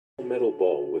metal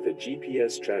ball with a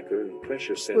GPS tracker and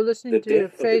pressure We're sensor. listening The to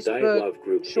death of the Facebook Dyatlov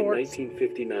Group in Shorts.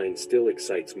 1959 still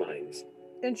excites minds.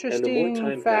 And the more Interesting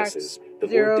time facts passes, the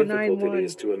more difficult it 091.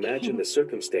 is to imagine the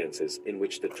circumstances in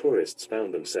which the tourists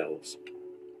found themselves.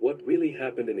 What really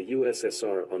happened in the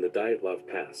USSR on the Dyatlov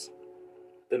Pass?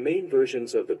 The main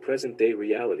versions of the present-day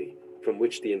reality, from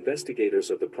which the investigators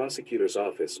of the prosecutor's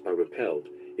office are repelled,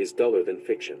 is duller than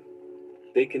fiction.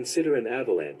 They consider an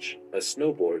avalanche, a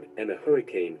snowboard, and a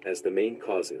hurricane as the main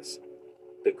causes.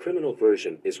 The criminal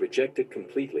version is rejected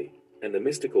completely, and the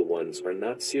mystical ones are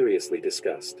not seriously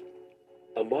discussed.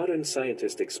 A modern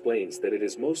scientist explains that it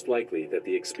is most likely that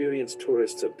the experienced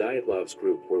tourists of Dyatlov's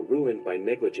group were ruined by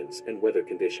negligence and weather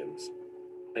conditions.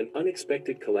 An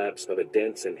unexpected collapse of a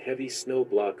dense and heavy snow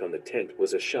block on the tent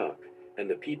was a shock, and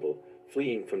the people,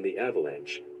 fleeing from the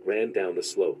avalanche, ran down the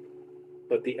slope.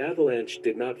 But the avalanche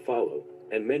did not follow,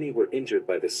 and many were injured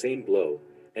by the same blow,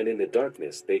 and in the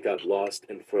darkness they got lost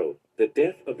and froze. The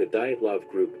death of the Dyatlov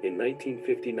group in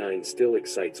 1959 still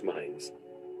excites minds.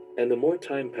 And the more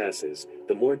time passes,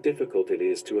 the more difficult it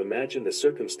is to imagine the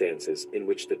circumstances in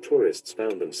which the tourists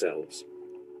found themselves.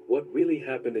 What really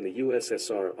happened in the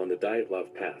USSR on the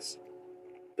Dyatlov Pass?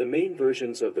 The main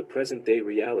versions of the present-day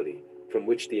reality, from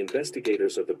which the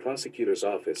investigators of the prosecutor's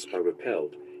office are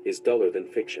repelled, is duller than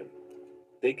fiction.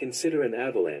 They consider an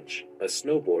avalanche, a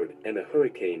snowboard, and a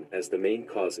hurricane as the main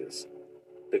causes.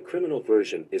 The criminal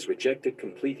version is rejected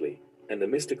completely, and the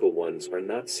mystical ones are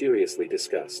not seriously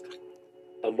discussed.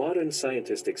 A modern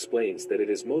scientist explains that it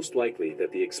is most likely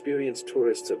that the experienced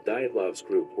tourists of Dyatlov's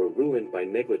group were ruined by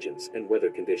negligence and weather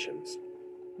conditions.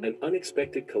 An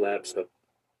unexpected collapse of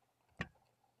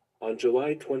on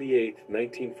July 28,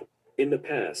 1940. In the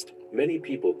past, many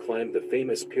people climbed the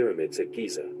famous pyramids at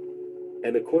Giza.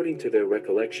 And according to their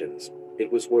recollections,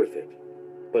 it was worth it.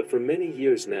 But for many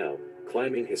years now,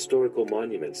 climbing historical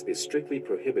monuments is strictly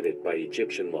prohibited by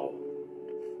Egyptian law.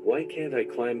 Why can't I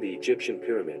climb the Egyptian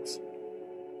pyramids?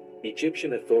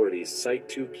 Egyptian authorities cite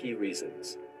two key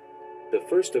reasons. The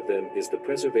first of them is the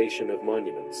preservation of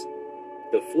monuments.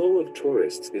 The flow of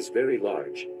tourists is very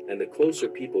large, and the closer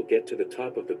people get to the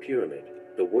top of the pyramid,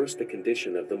 the worse the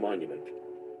condition of the monument.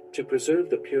 To preserve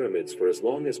the pyramids for as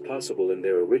long as possible in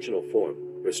their original form,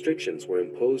 restrictions were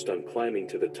imposed on climbing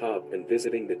to the top and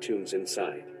visiting the tombs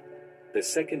inside. The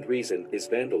second reason is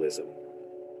vandalism.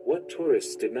 What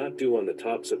tourists did not do on the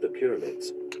tops of the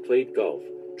pyramids: played golf,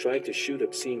 tried to shoot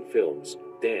obscene films,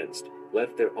 danced,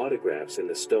 left their autographs in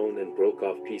the stone and broke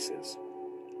off pieces.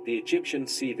 The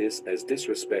Egyptians see this as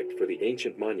disrespect for the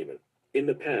ancient monument. In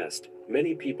the past,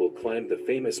 many people climbed the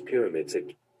famous pyramids.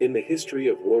 In the history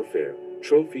of warfare,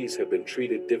 trophies have been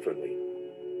treated differently.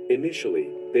 Initially,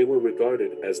 they were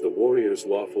regarded as the warrior's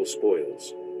lawful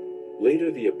spoils.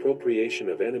 Later, the appropriation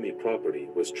of enemy property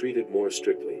was treated more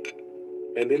strictly.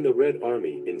 And in the Red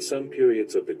Army, in some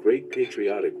periods of the Great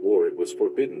Patriotic War, it was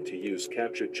forbidden to use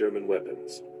captured German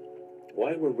weapons.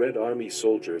 Why were Red Army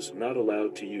soldiers not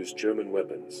allowed to use German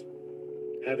weapons?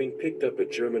 Having picked up a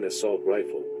German assault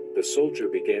rifle, the soldier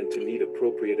began to need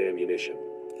appropriate ammunition.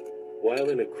 While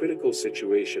in a critical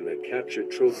situation a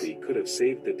captured trophy could have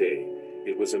saved the day,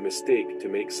 it was a mistake to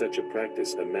make such a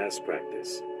practice a mass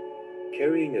practice.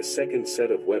 Carrying a second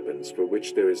set of weapons for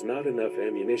which there is not enough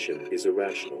ammunition is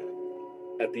irrational.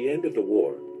 At the end of the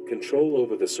war, control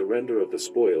over the surrender of the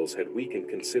spoils had weakened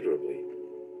considerably.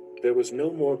 There was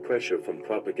no more pressure from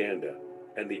propaganda,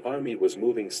 and the army was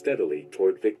moving steadily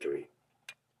toward victory.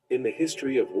 In the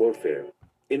history of warfare,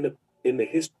 in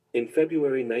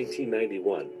February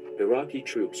 1991, Iraqi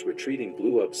troops retreating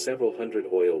blew up several hundred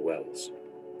oil wells.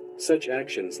 Such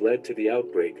actions led to the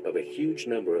outbreak of a huge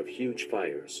number of huge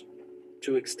fires.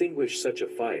 To extinguish such a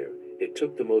fire, it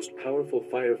took the most powerful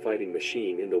firefighting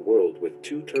machine in the world with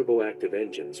 2 turboactive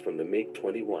engines from the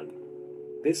MiG-21.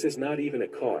 This is not even a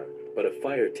car, but a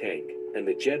fire tank, and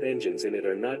the jet engines in it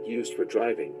are not used for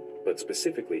driving, but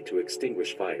specifically to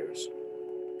extinguish fires.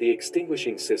 The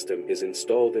extinguishing system is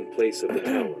installed in place of the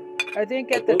tower. I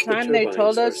think at the time they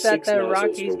told us that the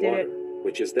Iraqis did it.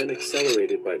 Which is then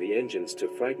accelerated by the engines to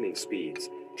frightening speeds,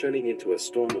 turning into a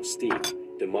storm of steam,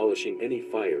 demolishing any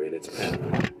fire in its path.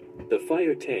 The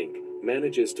fire tank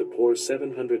manages to pour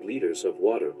 700 liters of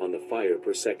water on the fire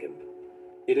per second.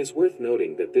 It is worth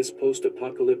noting that this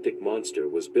post-apocalyptic monster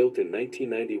was built in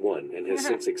 1991 and has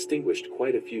since extinguished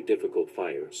quite a few difficult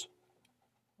fires.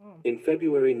 In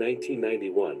February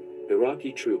 1991,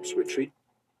 Iraqi troops retreated.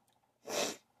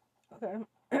 Okay.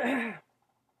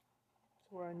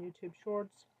 So we're on YouTube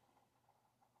Shorts.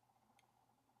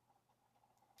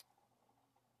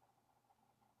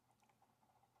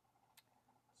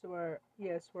 So we're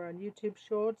on YouTube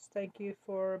Shorts. Thank you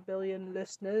for 1 billion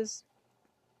listeners.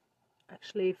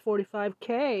 Actually,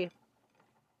 45K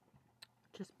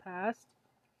just passed.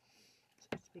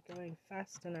 Seems to be going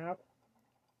faster now,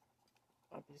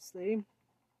 obviously.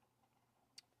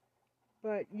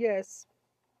 But yes,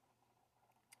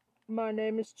 my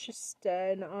name is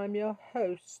Chista, and I'm your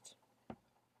host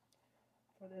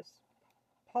for this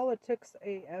Politics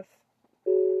AF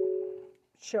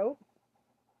show.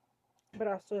 But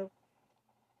I also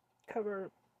cover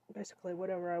basically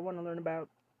whatever I want to learn about.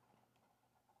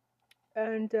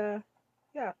 And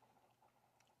yeah,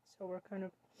 so we're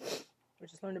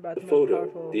just learning about The the most photo,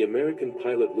 powerful. the American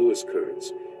pilot Louis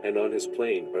Kearns, and on his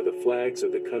plane are the flags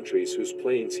of the countries whose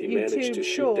planes he managed to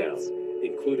shoot down,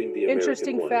 including the American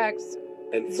Interesting one. facts.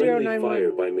 And friendly 091.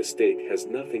 fire by mistake has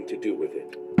nothing to do with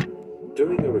it.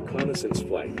 During a reconnaissance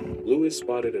flight, Louis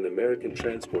spotted an American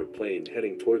transport plane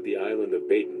heading toward the island of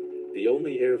Baton, the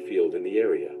only airfield in the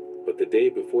area, but the day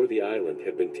before the island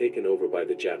had been taken over by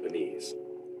the Japanese.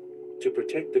 To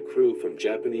protect the crew from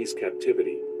Japanese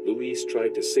captivity, Louis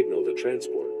tried to signal the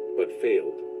transport, but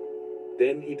failed.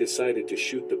 Then he decided to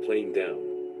shoot the plane down.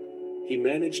 He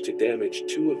managed to damage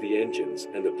 2 of the engines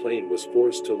and the plane was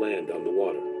forced to land on the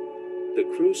water. The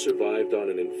crew survived on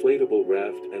an inflatable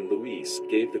raft and Louis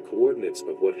gave the coordinates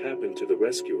of what happened to the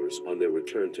rescuers on their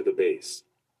return to the base.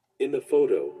 In the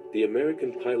photo, the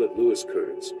American pilot Louis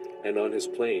Kearns, and on his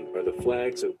plane are the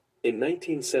flags of... In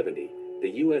 1970,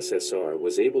 the USSR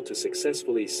was able to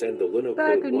successfully send the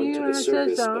Lunokhod 1 to the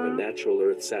surface of a natural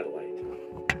Earth satellite.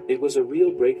 It was a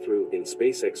real breakthrough in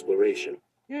space exploration.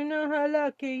 You know how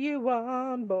lucky you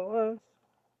are, boys.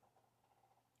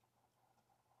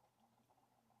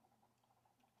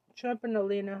 Trump and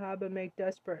Alina Habba make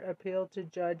desperate appeal to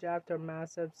judge after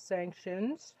massive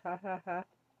sanctions. Ha ha ha.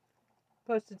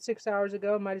 Posted 6 hours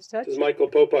ago, Midas Touch. This is Michael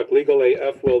Popak, Legal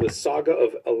AF. Well, the saga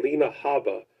of Alina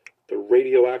Habba, the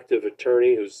radioactive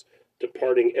attorney who's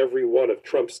departing every one of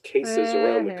Trump's cases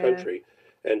around the country,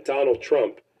 and Donald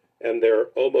Trump, and their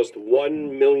almost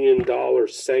 $1 million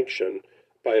sanction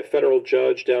by a federal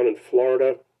judge down in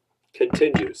Florida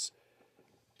continues.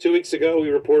 2 weeks ago, we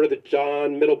reported that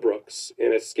John Middlebrooks,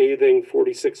 in a scathing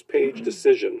 46-page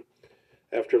decision,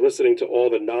 after listening to all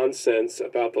the nonsense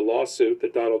about the lawsuit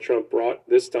that Donald Trump brought,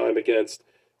 this time against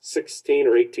 16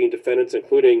 or 18 defendants,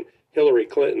 including Hillary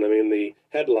Clinton. I mean, the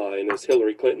headline is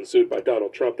Hillary Clinton sued by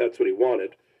Donald Trump. That's what he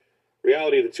wanted.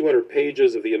 Reality, the 200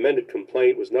 pages of the amended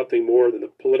complaint was nothing more than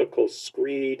the political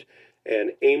screed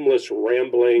and aimless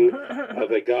rambling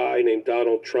of a guy named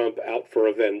Donald Trump out for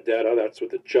a vendetta. That's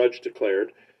what the judge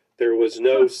declared. There was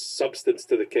no substance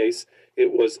to the case.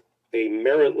 It was a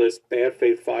meritless bad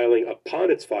faith filing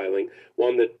upon its filing,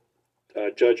 one that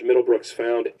Judge Middlebrooks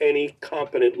found any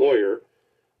competent lawyer,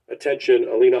 attention,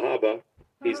 Alina Habba,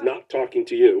 he's not talking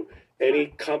to you, any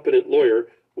competent lawyer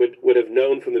would have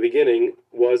known from the beginning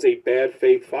was a bad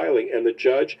faith filing. And the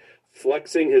judge,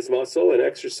 flexing his muscle and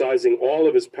exercising all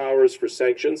of his powers for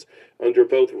sanctions under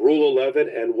both Rule 11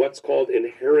 and what's called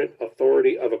inherent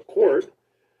authority of a court,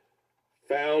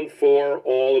 found for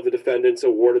all of the defendants,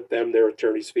 awarded them their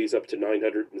attorney's fees up to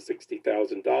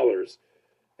 $960,000.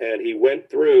 And he went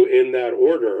through, in that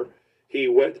order,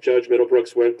 Judge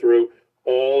Middlebrooks went through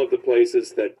all of the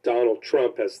places that Donald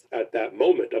Trump has, at that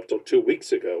moment, up till 2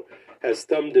 weeks ago, has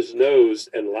thumbed his nose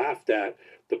and laughed at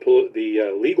the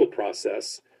legal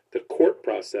process, the court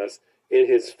process, in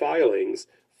his filings,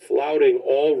 flouting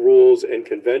all rules and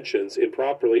conventions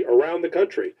improperly around the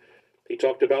country. He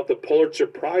talked about the Pulitzer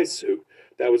Prize suit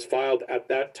that was filed at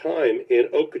that time in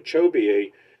Okeechobee,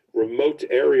 a remote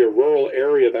area, rural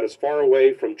area, about as far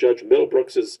away from Judge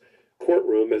Middlebrooks's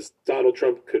courtroom as Donald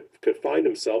Trump could find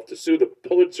himself, to sue the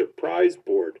Pulitzer Prize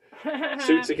Board.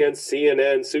 Suits against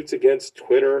CNN, suits against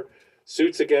Twitter,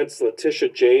 suits against Letitia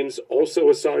James, also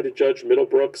assigned to Judge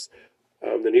Middlebrooks,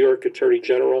 the New York Attorney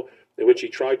General, in which he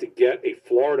tried to get a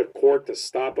Florida court to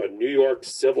stop a New York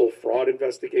civil fraud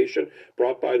investigation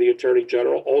brought by the Attorney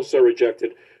General, also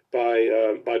rejected by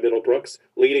Middlebrooks,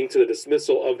 leading to the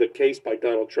dismissal of the case by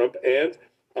Donald Trump and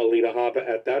Alina Habba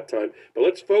at that time. But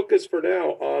let's focus for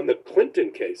now on the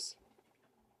Clinton case.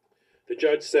 The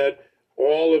judge said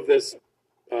all of this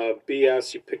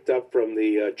BS you picked up from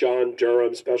the John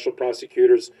Durham special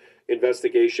prosecutor's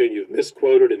investigation, you've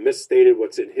misquoted and misstated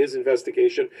what's in his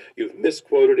investigation. You've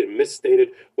misquoted and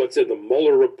misstated what's in the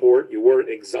Mueller report. You weren't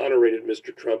exonerated,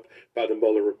 Mr. Trump, by the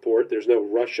Mueller report. There's no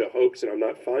Russia hoax, and I'm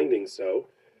not finding so.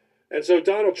 And so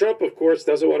Donald Trump, of course,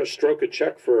 doesn't want to stroke a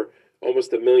check for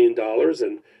almost $1 million,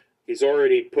 and he's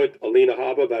already put Alina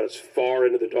Habba about as far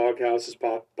into the doghouse as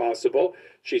possible.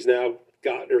 She's now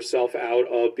gotten herself out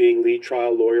of being lead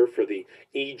trial lawyer for the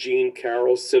E. Jean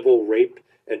Carroll civil rape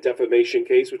and defamation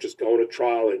case, which is going to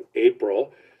trial in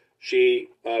April. She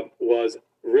was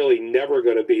really never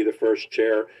going to be the first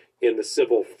chair in the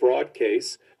civil fraud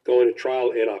case, going to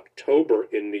trial in October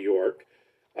in New York.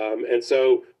 And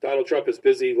so Donald Trump is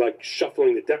busy like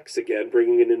shuffling the decks again,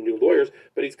 bringing in new lawyers,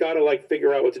 but he's got to like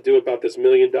figure out what to do about this $1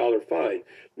 million fine.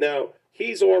 Now,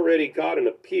 he's already got an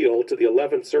appeal to the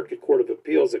 11th Circuit Court of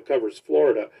Appeals that covers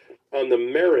Florida on the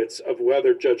merits of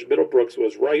whether Judge Middlebrooks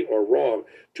was right or wrong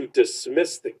to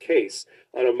dismiss the case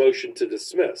on a motion to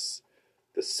dismiss.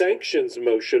 The sanctions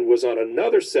motion was on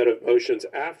another set of motions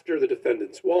after the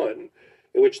defendants won,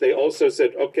 in which they also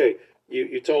said, okay,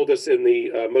 you told us in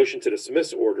the motion to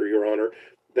dismiss order, Your Honor,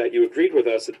 that you agreed with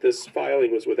us that this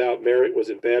filing was without merit, was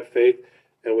in bad faith,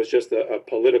 and was just a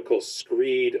political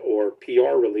screed or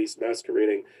PR release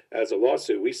masquerading as a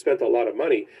lawsuit. We spent a lot of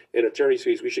money in attorney's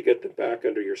fees. We should get them back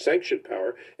under your sanction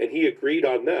power. And he agreed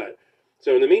on that.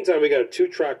 So in the meantime, we got a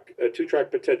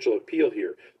two-track potential appeal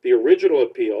here. The original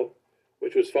appeal,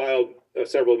 which was filed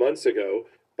several months ago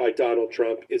by Donald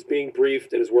Trump, is being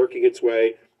briefed and is working its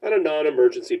way on a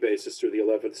non-emergency basis through the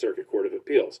 11th Circuit Court of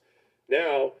Appeals.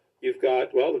 Now, you've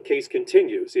got, well, the case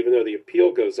continues. Even though the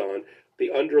appeal goes on,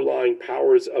 the underlying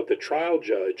powers of the trial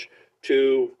judge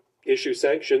to issue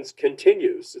sanctions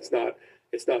continues. It's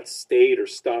not stayed or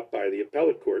stopped by the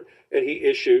appellate court. And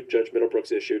Judge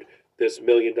Middlebrooks issued this $1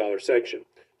 million sanction.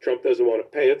 Trump doesn't want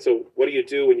to pay it. So what do you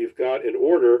do when you've got an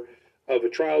order of a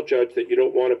trial judge that you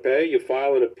don't want to pay? You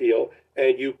file an appeal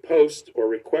and you post or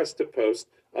request to post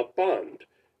a bond.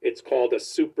 It's called a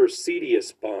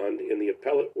supersedious bond in the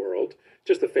appellate world.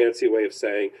 Just a fancy way of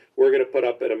saying we're going to put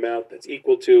up an amount that's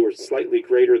equal to or slightly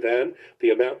greater than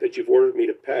the amount that you've ordered me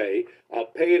to pay. I'll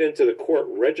pay it into the court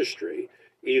registry.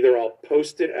 Either I'll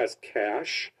post it as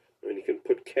cash, and you can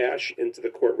put cash into the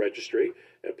court registry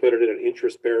and put it in an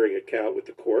interest-bearing account with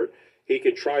the court. He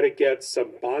can try to get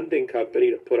some bonding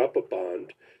company to put up a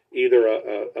bond, either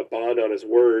a bond on his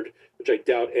word, which I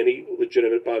doubt any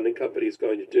legitimate bonding company is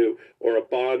going to do, or a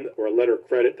bond or a letter of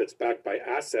credit that's backed by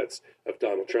assets of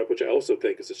Donald Trump, which I also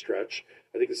think is a stretch.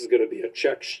 I think this is going to be a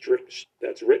check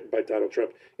that's written by Donald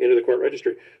Trump into the court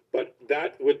registry. But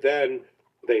that would then,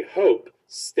 they hope,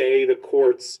 stay the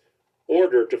court's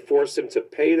order to force him to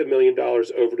pay the $1 million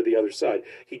over to the other side.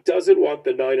 He doesn't want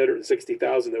the $960,000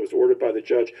 that was ordered by the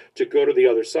judge to go to the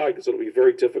other side because it'll be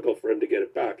very difficult for him to get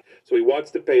it back. So he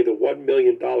wants to pay the $1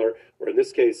 million, or in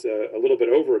this case, a little bit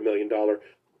over $1 million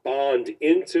bond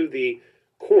into the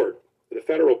court, the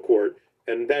federal court,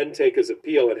 and then take his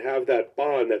appeal and have that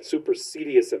bond, that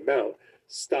supersedious amount,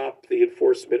 stop the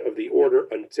enforcement of the order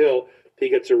until he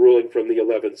gets a ruling from the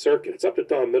 11th Circuit. It's up to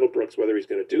Don Middlebrooks whether he's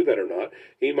going to do that or not.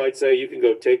 He might say, you can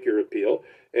go take your appeal,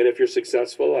 and if you're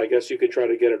successful, I guess you can try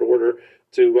to get an order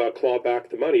to claw back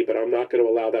the money, but I'm not going to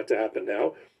allow that to happen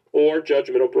now. Or Judge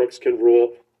Middlebrooks can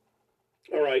rule,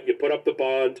 all right, you put up the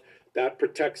bond, that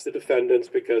protects the defendants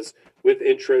because with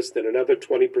interest and another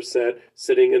 20%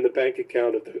 sitting in the bank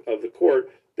account of the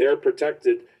court, they're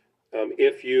protected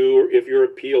if your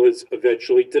appeal is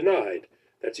eventually denied.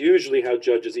 That's usually how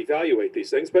judges evaluate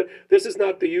these things, but this is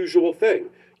not the usual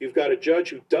thing. You've got a judge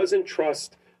who doesn't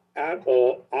trust at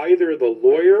all either the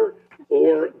lawyer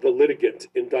or the litigant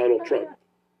in Donald Trump,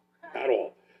 at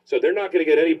all. So they're not going to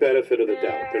get any benefit of the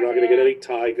doubt. They're not going to get any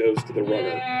tie goes to the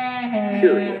runner,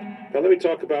 period. Now let me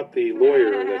talk about the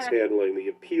lawyer that's handling, the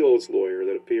appeals lawyer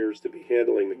that appears to be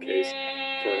handling the case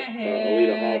for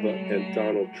Alina Habba and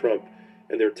Donald Trump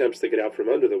and their attempts to get out from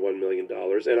under the $1 million.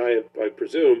 And I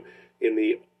presume in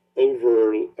the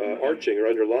overarching or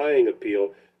underlying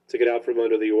appeal to get out from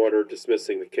under the order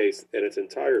dismissing the case in its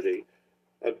entirety.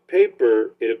 On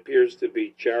paper, it appears to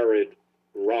be Jared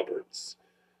Roberts,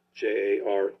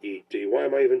 J-A-R-E-D. Why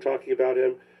am I even talking about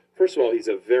him? First of all, he's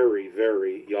a very,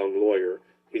 very young lawyer.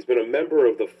 He's been a member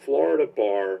of the Florida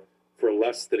bar for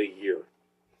less than a year.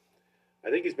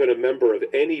 I think he's been a member of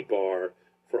any bar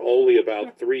for only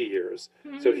about 3 years.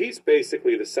 So he's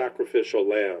basically the sacrificial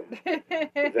lamb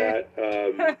that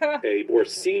a more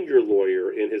senior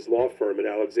lawyer in his law firm in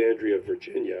Alexandria,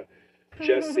 Virginia,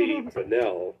 Jesse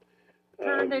Bunnell,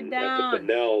 at the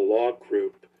Bunnell Law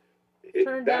Group,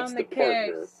 that's the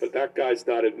partner. But that guy's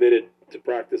not admitted to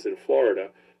practice in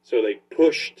Florida. So they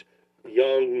pushed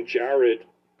young Jared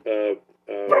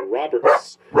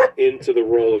Roberts into the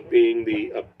role of being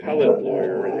the appellate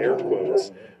lawyer, in air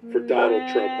quotes, for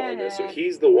Donald Trump on this. So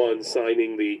he's the one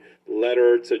signing the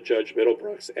letter to Judge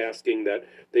Middlebrooks asking that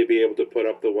they be able to put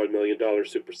up the $1 million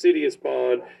supersedious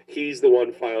bond. He's the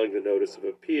one filing the notice of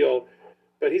appeal.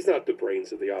 But he's not the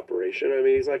brains of the operation. I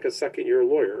mean, he's like a second-year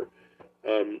lawyer.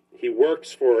 He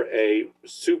works for a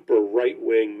super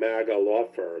right-wing MAGA law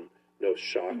firm. No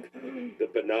shock. The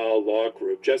Banal Law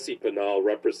Group. Jesse Banal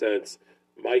represents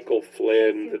Michael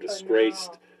Flynn, the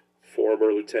disgraced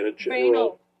former lieutenant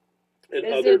general, and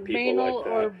Is other it people banal like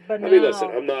that. or banal? I mean, listen,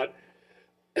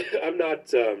 I'm not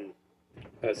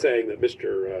saying that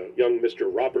young Mr.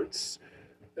 Roberts,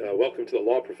 welcome to the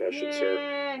law profession,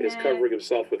 sir, is covering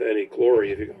himself with any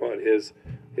glory. If you go on his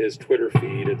Twitter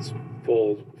feed, it's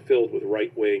filled with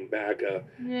right-wing MAGA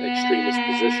extremist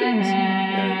positions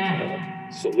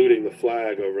and saluting the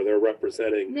flag over there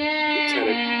representing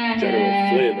Lieutenant General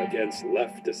Flynn against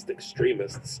leftist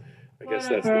extremists. I guess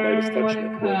that's the Midas Touch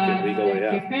Network in Legal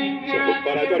AF.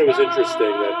 But I thought it was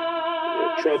interesting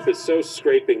that Trump is so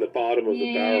scraping the bottom of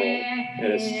the barrel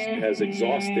and has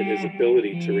exhausted his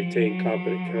ability to retain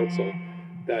competent counsel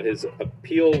that his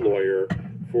appeal lawyer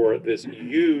for this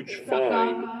huge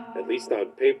fine, at least on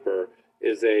paper,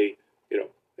 is a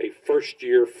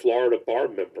first-year Florida bar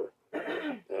member.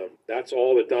 That's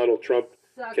all that Donald Trump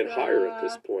can hire at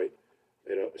this point.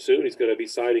 Soon he's going to be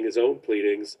signing his own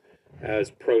pleadings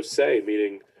as pro se,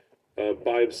 meaning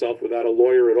by himself without a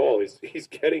lawyer at all. He's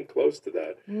getting close to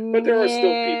that. But there are still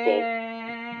people,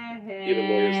 even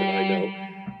lawyers that I know,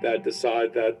 that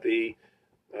decide that the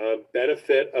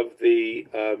benefit of the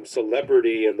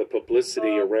celebrity and the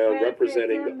publicity around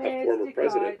representing a former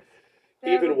president,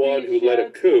 even one who led a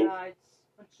coup,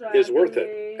 is worth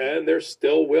it. And they're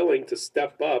still willing to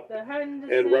step up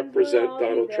and represent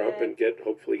Donald Trump and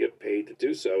hopefully get paid to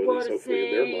do so, at least hopefully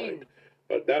in their mind.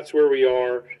 But that's where we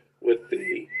are with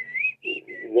the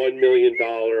 $1 million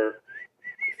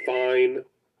fine,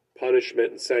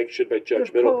 punishment, and sanction by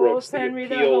Judge Middlebrooks, the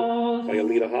appeal by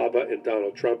Alina Habba and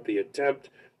Donald Trump, the attempt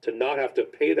to not have to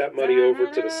pay that money over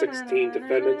to the 16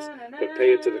 defendants, but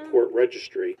pay it to the court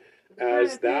registry.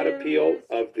 As that appeal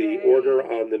of the order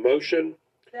on the motion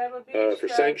for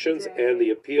sanctions and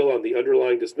the appeal on the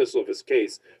underlying dismissal of his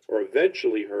case are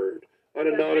eventually heard on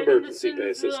a non-emergency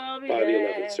basis by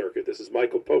the 11th Circuit. This is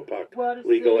Michael Popak,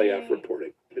 Legal AF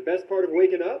reporting. The best part of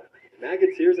waking up? MAGA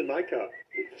Tears in my cup.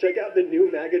 Check out the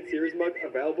new MAGA Tears mug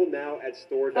available now at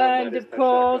store.midastouch.com. And of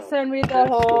course, Henry the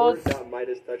host.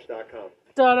 Store.midastouch.com.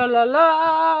 Da la la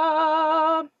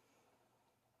la.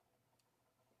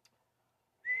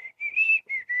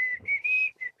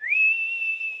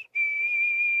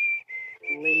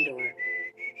 Lindor.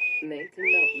 Made to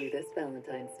melt you this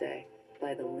Valentine's Day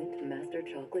by the Lindt Master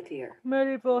Chocolatier.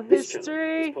 Medieval This channel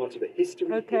history. is part of the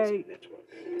History Okay. Hits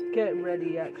Network. Get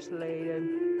ready, actually.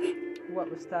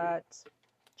 What was that?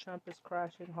 Trump is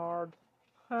crashing hard.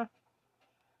 Huh.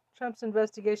 Trump's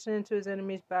investigation into his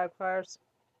enemies backfires.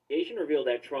 Investigation revealed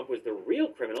that Trump was the real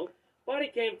criminal.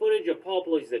 Body cam footage of Paul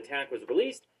Pelosi's attack was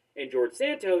released, and George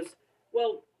Santos,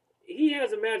 well, he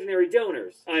has imaginary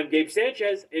donors. I'm Gabe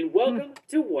Sanchez, and welcome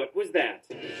to What Was That?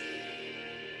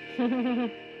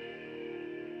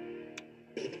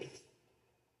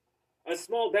 A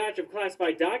small batch of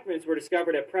classified documents were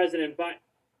discovered at President Biden.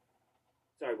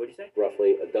 Sorry, what did you say?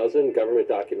 Roughly a dozen government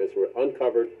documents were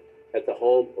uncovered at the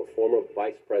home of former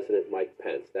Vice President Mike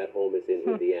Pence. That home is in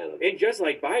Indiana. And just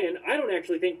like Biden, I don't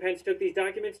actually think Pence took these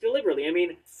documents deliberately. I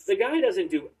mean, the guy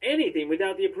doesn't do anything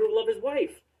without the approval of his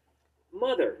wife.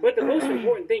 Mother. But the most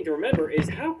important thing to remember is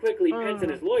how quickly Pence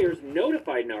and his lawyers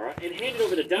notified NARA and handed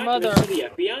over the documents to the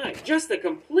FBI. Just the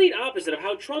complete opposite of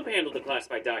how Trump handled the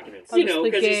classified documents. You know,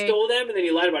 because he stole them and then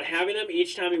he lied about having them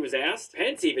each time he was asked.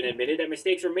 Pence even admitted that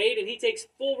mistakes were made and he takes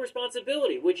full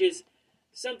responsibility, which is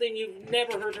something you've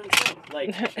never heard from Trump,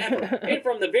 like, ever. And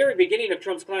from the very beginning of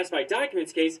Trump's classified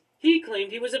documents case, he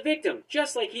claimed he was a victim,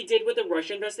 just like he did with the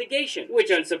Russia investigation, which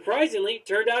unsurprisingly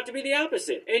turned out to be the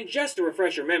opposite. And just to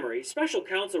refresh your memory, Special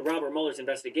Counsel Robert Mueller's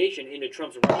investigation into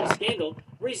Trump's Russia scandal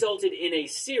resulted in a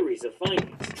series of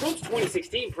findings. Trump's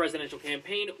 2016 presidential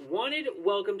campaign wanted,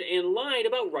 welcomed, and lied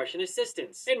about Russian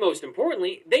assistance. And most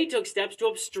importantly, they took steps to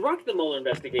obstruct the Mueller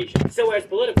investigation. So as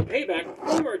political payback,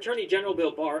 former Attorney General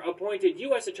Bill Barr appointed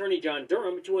U.S. Attorney John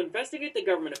Durham to investigate the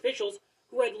government officials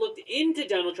who had looked into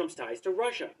Donald Trump's ties to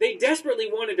Russia. They desperately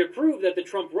wanted to prove that the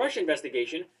Trump-Russia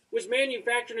investigation was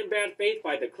manufactured in bad faith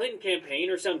by the Clinton campaign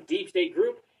or some deep state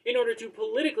group in order to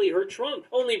politically hurt Trump.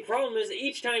 Only problem is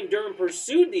each time Durham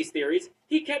pursued these theories,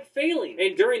 he kept failing.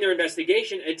 And during their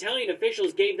investigation, Italian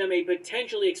officials gave them a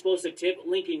potentially explosive tip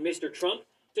linking Mr. Trump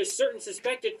to certain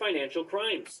suspected financial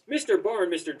crimes. Mr. Barr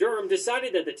and Mr. Durham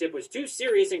decided that the tip was too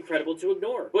serious and credible to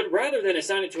ignore, but rather than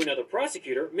assign it to another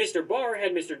prosecutor, Mr. Barr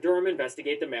had Mr. Durham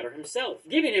investigate the matter himself,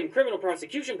 giving him criminal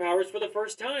prosecution powers for the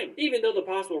first time, even though the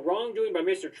possible wrongdoing by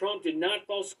Mr. Trump did not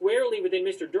fall squarely within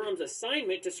Mr. Durham's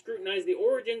assignment to scrutinize the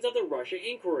origins of the Russia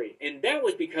inquiry. And that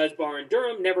was because Barr and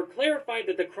Durham never clarified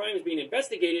that the crimes being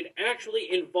investigated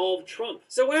actually involved Trump.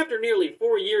 So after nearly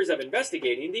 4 years of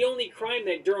investigating, the only crime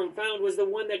that Durham found was the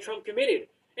one that Trump committed.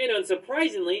 And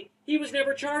unsurprisingly, he was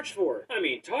never charged for. I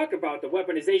mean, talk about the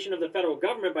weaponization of the federal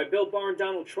government by Bill Barr and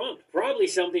Donald Trump. Probably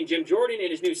something Jim Jordan and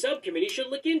his new subcommittee should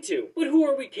look into. But who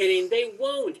are we kidding? They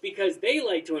won't, because they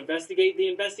like to investigate the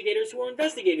investigators who are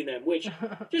investigating them, which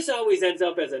just always ends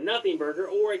up as a nothing burger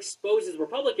or exposes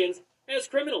Republicans as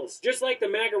criminals. Just like the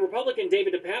MAGA Republican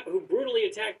David DePape, who brutally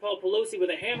attacked Paul Pelosi with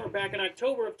a hammer back in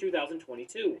October of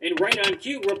 2022. And right on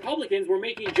cue, Republicans were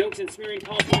making jokes and smearing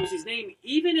Paul Pelosi's name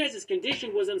even as his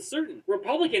condition was uncertain.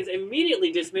 Republicans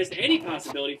immediately dismissed any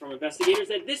possibility from investigators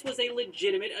that this was a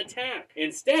legitimate attack.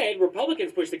 Instead,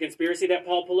 Republicans pushed the conspiracy that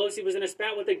Paul Pelosi was in a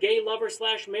spat with a gay lover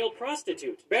 / male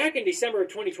prostitute. Back in December of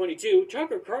 2022,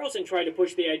 Tucker Carlson tried to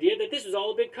push the idea that this was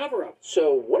all a big cover-up.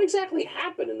 So what exactly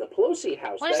happened in the Pelosi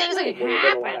house? What exactly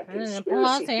happened in the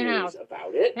Pelosi house?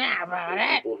 About it. Yeah, about The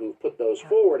it. people who put those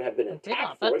forward have been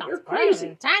attacked for it. You're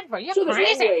crazy. You're So there's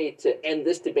crazy. one way to end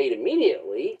this debate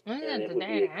immediately, and it would be a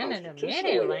End it constitutional way to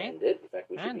immediately. end it. In fact,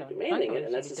 we should be demanding it,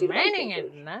 and that's to see the demanding Biden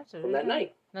it. footage from that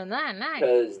night. That night.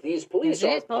 Because these police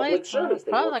are public servants.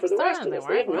 They work for the rest of us.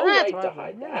 They have no right to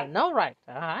hide that. No right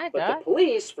to hide But that. the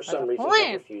police, for some reason, have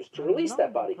police refused to release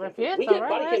that body cam footage. refused We to get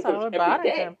body release cam our footage body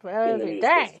every day cam in the every news,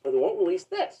 day. but they won't release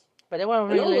this. But they won't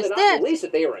And not only release did they not this. release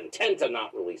it, they are intent on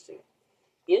not releasing it.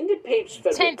 In DePape's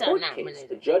federal Intent on court not case, releasing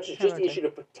the it. judge has just Okay. issued a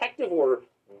protective order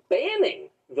banning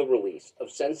the release of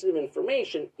sensitive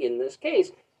information in this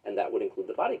case, and that would include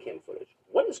the body cam footage.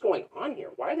 What is going on here?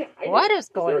 Why are they hiding What it? is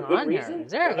going there a good on here? reason?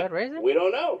 Is there a good reason? We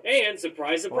don't know. And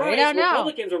surprise, surprise, We don't know.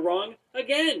 Republicans are wrong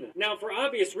again. Now, for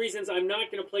obvious reasons, I'm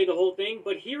not going to play the whole thing,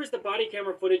 but here's the body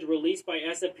camera footage released by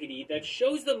SFPD that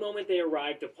shows the moment they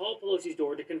arrived to Paul Pelosi's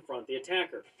door to confront the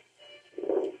attacker.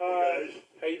 Hi,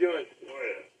 how you doing?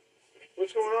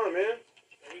 What's going on, man?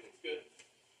 Everything's good.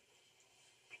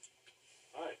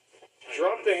 Hi.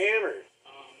 Drop the hammer.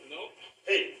 Nope.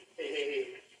 Hey.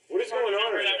 What is going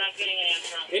on right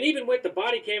now? And even with the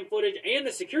body cam footage and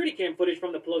the security cam footage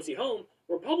from the Pelosi home,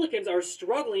 Republicans are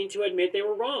struggling to admit they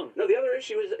were wrong. No, the other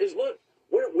issue is look,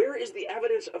 where is the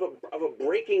evidence of a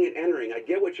breaking and entering? I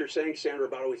get what you're saying, Sandra,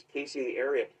 about always casing the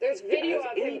area. There's video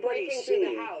Has of him anybody breaking through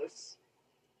seen- the house.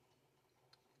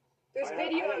 There's I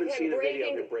video of haven't him seen a video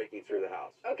of breaking. him breaking through the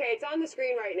house. Okay, it's on the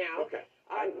screen right now. Okay.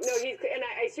 No, and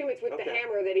I assume it's with the Okay.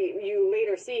 hammer that you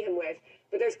later see him with.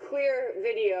 But there's clear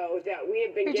video that we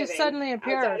have been He given just suddenly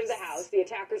appears. outside of the house. The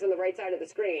attacker's on the right side of the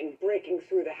screen, breaking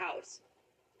through the house.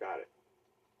 Got it.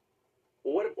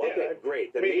 Well, okay, Yeah,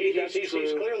 great. Then I mean, maybe he's that's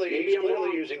true. clearly, Maybe I'm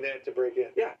wrong. using that to break in.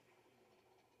 Yeah.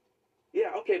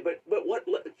 Yeah, okay, but what?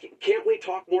 Can't we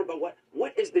talk more about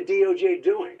what is the DOJ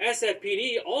doing?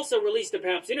 SFPD also released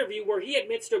DePape's interview where he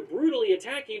admits to brutally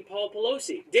attacking Paul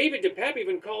Pelosi. David DePape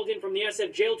even called in from the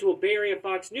SF jail to a Bay Area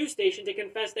Fox News station to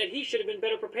confess that he should have been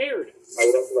better prepared. I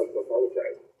would also like to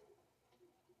apologize.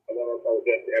 I want to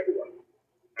apologize to everyone.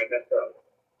 I messed up.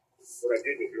 What I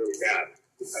did was really bad.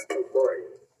 I'm so sorry.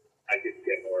 I didn't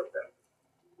get more of them.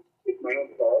 It's my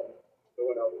own fault. No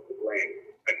one else is to blame.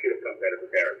 I should have come better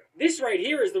prepared. This right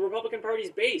here is the Republican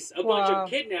Party's base. A bunch Wow. of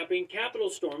kidnapping, Capitol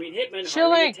storming, hitmen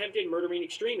Chilling. hiring, attempted murdering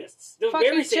extremists. The Fucking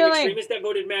very same chilling. extremists that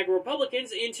voted MAGA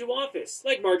Republicans into office.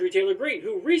 Like Marjorie Taylor Greene,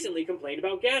 who recently complained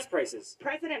about gas prices.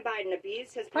 President Biden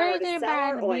abused his power to President sell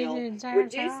our Biden oil, abused our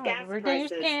reduce power, gas reduce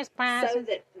prices, gas so prices,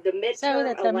 that the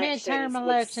midterm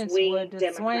elections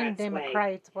would swing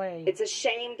Democrats' way. It's a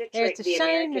shame to trick It's a the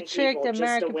shame American to trick people the American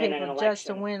just to win an people just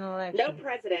to election. win an election. No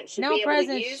president should No be able to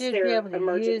president use should be their able to use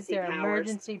emergency their powers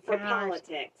emergency for powers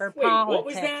politics. for Wait, what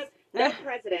was politics. that? No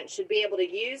president should be able to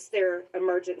use their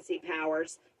emergency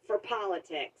powers for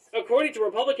politics. According to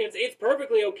Republicans, it's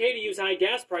perfectly okay to use high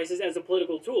gas prices as a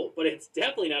political tool, but it's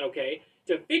definitely not okay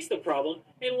to fix the problem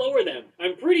and lower them.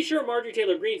 I'm pretty sure Marjorie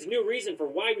Taylor Greene's new reason for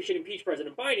why we should impeach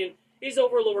President Biden is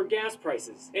over lower gas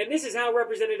prices. And this is how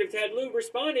Representative Ted Lieu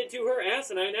responded to her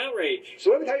asinine outrage. So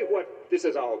let me tell you what this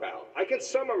is all about. I can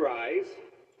summarize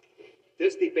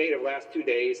this debate of the last 2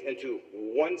 days into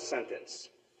one sentence.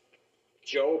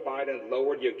 Joe Biden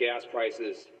lowered your gas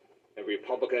prices, and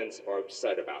Republicans are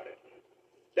upset about it.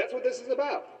 That's what this is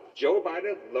about. Joe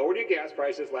Biden lowered your gas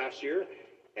prices last year,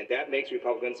 and that makes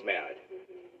Republicans mad.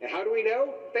 And how do we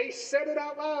know? They said it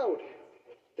out loud.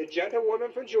 The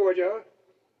gentlewoman from Georgia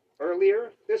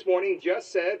earlier this morning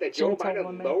just said that Joe Biden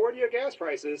Gentlewoman. lowered your gas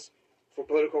prices for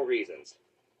political reasons.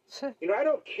 I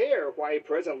don't care why a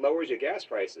president lowers your gas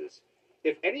prices.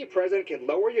 If any president can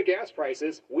lower your gas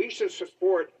prices, we should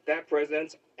support that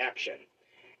president's action.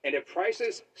 And if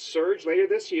prices surge later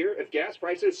this year, if gas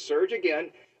prices surge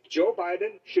again, Joe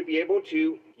Biden should be able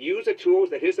to use the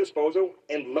tools at his disposal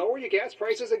and lower your gas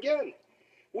prices again.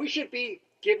 We should be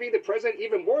giving the president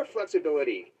even more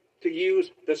flexibility to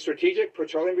use the Strategic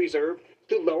Petroleum Reserve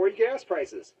to lower your gas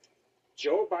prices.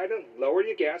 Joe Biden lowered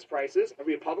your gas prices, and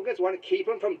Republicans want to keep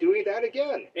him from doing that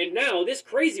again. And now this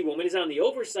crazy woman is on the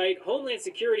Oversight, Homeland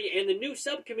Security, and the new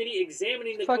subcommittee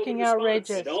examining the Fucking COVID response.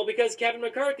 outrageous. And all because Kevin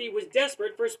McCarthy was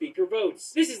desperate for speaker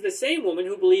votes. This is the same woman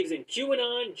who believes in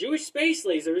QAnon, Jewish space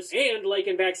lasers, and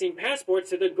likened vaccine passports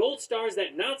to the gold stars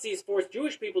that Nazis forced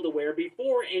Jewish people to wear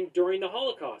before and during the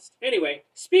Holocaust. Anyway,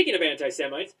 speaking of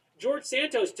anti-Semites, George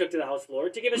Santos took to the House floor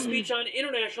to give a speech on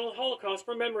International Holocaust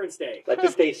Remembrance Day. Let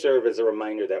this day serve as a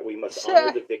reminder that we must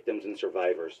honor the victims and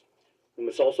survivors. We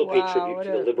must also pay tribute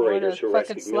to the liberators who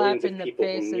rescued millions of people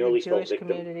who nearly fell victim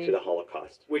to the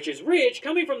Holocaust. Which is rich,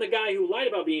 coming from the guy who lied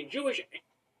about being Jewish.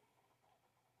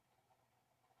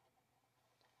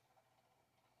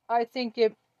 I think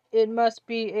it must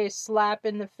be a slap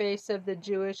in the face of the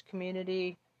Jewish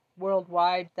community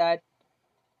worldwide that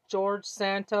George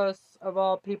Santos, of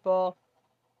all people,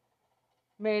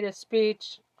 made a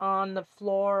speech on the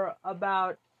floor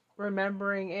about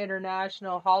remembering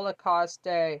International Holocaust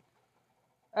Day!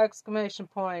 Exclamation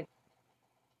point.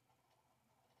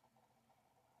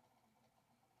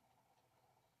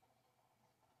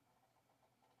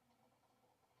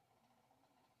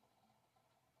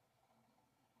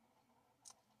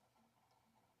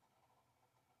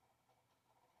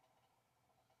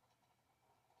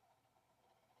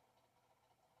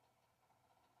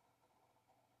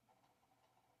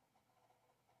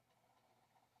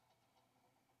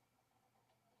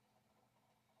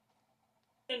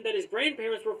 That his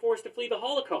grandparents were forced to flee the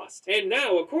Holocaust. And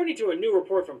now, according to a new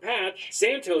report from Patch,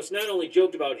 Santos not only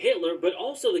joked about Hitler, but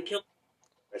also the killing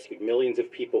Rescued millions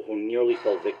of people who nearly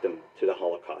fell victim to the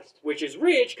Holocaust. Which is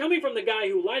rich, coming from the guy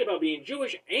who lied about being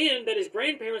Jewish and that his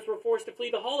grandparents were forced to flee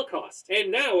the Holocaust.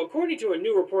 And now, according to a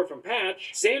new report from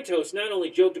Patch, Santos not only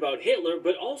joked about Hitler,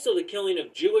 but also the killing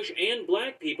of Jewish and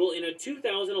black people in a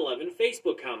 2011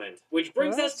 Facebook comment. Which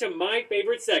brings us to my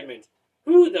favorite segment.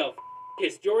 Who the f***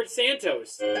 is George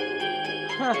Santos?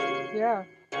 Yeah.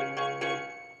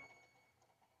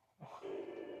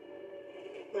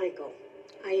 Michael,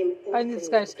 I am think this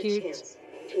guy's offering you a cute. chance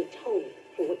to atone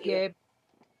for what you Gabe.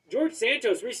 George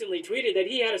Santos recently tweeted that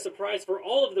he had a surprise for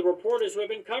all of the reporters who have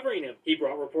been covering him. He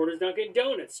brought reporters Dunkin'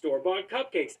 Donuts, store-bought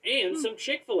cupcakes, and some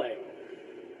Chick-fil-A.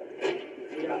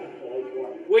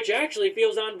 Which actually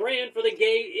feels on brand for the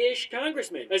gay-ish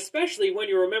congressman, especially when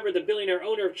you remember the billionaire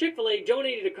owner of Chick-fil-A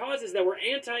donated to causes that were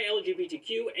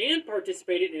anti-LGBTQ and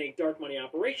participated in a dark money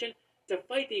operation to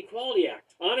fight the Equality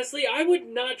Act. Honestly, I would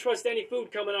not trust any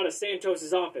food coming out of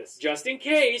Santos' office. Just in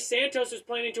case, Santos was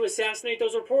planning to assassinate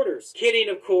those reporters. Kidding,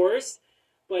 of course.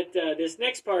 But this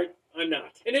next part, I'm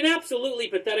not. In an absolutely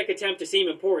pathetic attempt to seem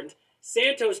important,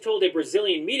 Santos told a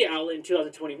Brazilian media outlet in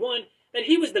 2021 that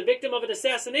he was the victim of an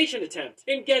assassination attempt.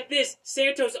 And get this,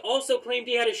 Santos also claimed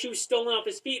he had a shoe stolen off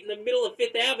his feet in the middle of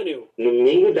 5th Avenue. No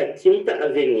meio da 5ª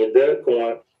Avenida, com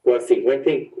a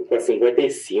 55,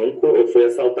 eu fui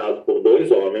assaltado por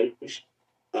 2 homens.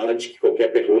 Antes que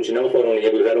qualquer pergunte, não foram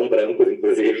negros, eram brancos,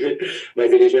 inclusive.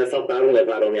 Mas eles me assaltaram,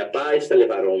 levaram minha pasta,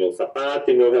 levaram meu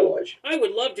sapato e meu relógio. I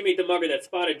would love to meet the mugger that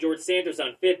spotted George Santos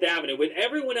on 5th Avenue with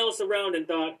everyone else around and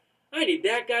thought, I need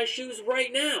that guy's shoes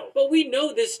right now. But we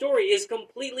know this story is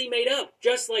completely made up,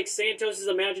 just like Santos'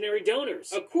 imaginary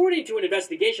donors. According to an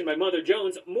investigation by Mother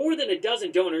Jones, more than a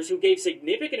dozen donors who gave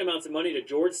significant amounts of money to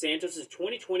George Santos'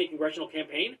 2020 congressional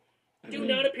campaign do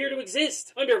not appear to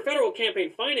exist. Under federal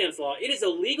campaign finance law, it is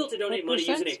illegal to donate money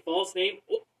using a false name.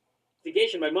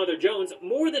 Investigation by Mother Jones,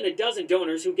 more than a dozen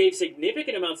donors who gave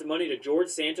significant amounts of money to George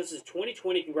Santos'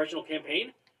 2020 congressional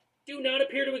campaign do not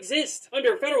appear to exist.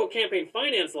 Under federal campaign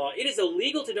finance law, it is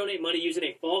illegal to donate money using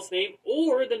a false name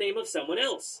or the name of someone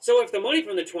else. So if the money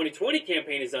from the 2020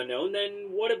 campaign is unknown,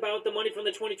 then what about the money from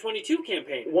the 2022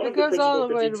 campaign? One of the principal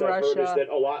critiques I've heard is that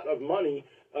a lot of money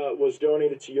was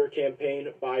donated to your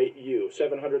campaign by you.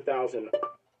 $700,000.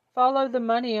 Follow the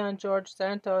money on George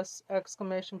Santos!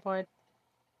 Exclamation point.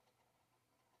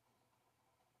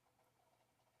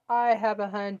 I have a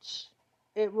hunch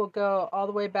it will go all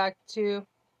the way back to...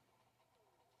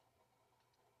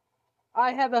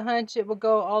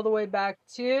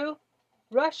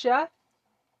 Russia,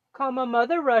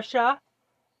 Mother Russia!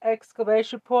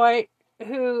 Exclamation point.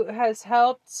 who has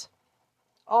helped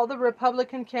all the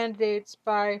Republican candidates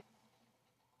by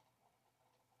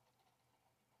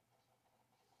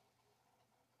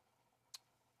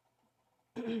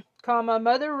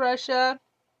Mother Russia,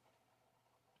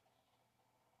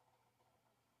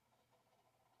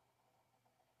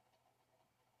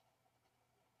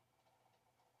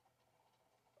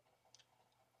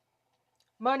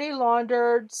 money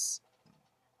laundered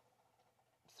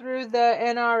through the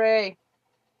NRA.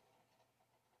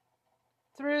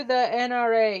 Through the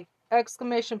NRA!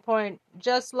 Exclamation point.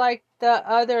 Just like the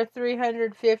other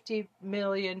 $350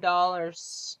 million.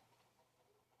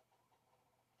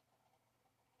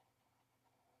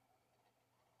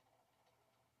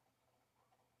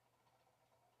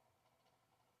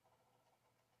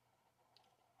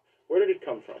 Where did it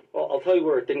come from? Well, I'll tell you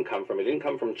where it didn't come from. It didn't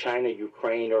come from China,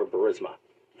 Ukraine, or Burisma.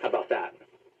 How about that?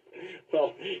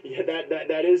 Well, yeah,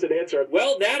 that is an answer.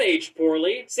 Well, that aged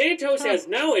poorly. Santos has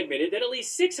now admitted that at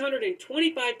least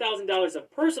 $625,000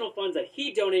 of personal funds that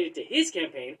he donated to his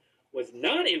campaign was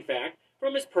not, in fact,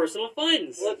 from his personal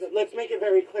funds. Let's make it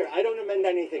very clear. I don't amend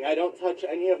anything. I don't touch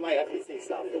any of my FEC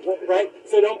stuff, right?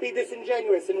 So don't be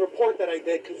disingenuous and report that I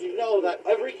did, because you know that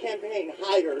every campaign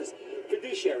hires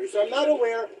fiduciaries. So I'm not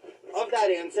aware of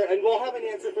that answer, and we'll have an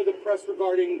answer for the press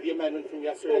regarding the amendment from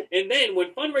yesterday. And then,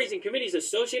 when fundraising committees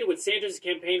associated with Santos'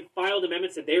 campaign filed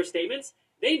amendments to their statements,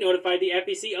 they notified the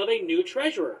FEC of a new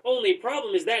treasurer. Only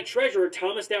problem is that treasurer,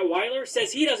 Thomas Detweiler,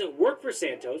 says he doesn't work for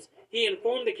Santos. He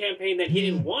informed the campaign that he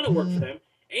didn't want to work for them,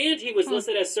 and he was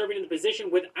listed as serving in the position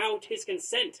without his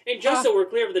consent. And just so we're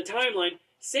clear of the timeline,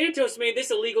 Santos made this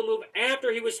illegal move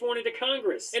after he was sworn into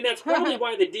Congress. And that's probably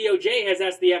why the DOJ has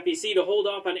asked the FEC to hold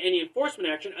off on any enforcement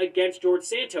action against George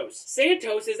Santos.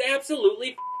 Santos is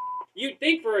absolutely You'd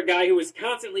think for a guy who is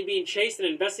constantly being chased and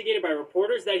investigated by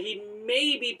reporters that he'd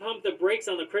maybe pump the brakes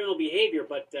on the criminal behavior,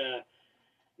 but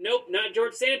nope, not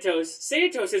George Santos.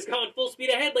 Santos has gone full speed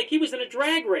ahead like he was in a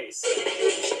drag race.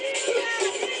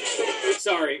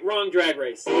 Sorry, wrong drag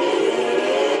race.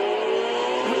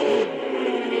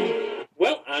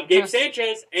 Well, I'm Gabe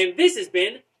Sanchez, and this has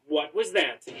been What Was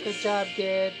That? Good job,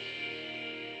 Gabe.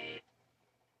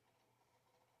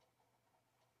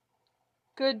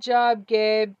 Good job,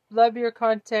 Gabe. Love your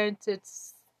content.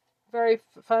 It's very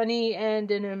funny and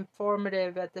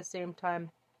informative at the same time.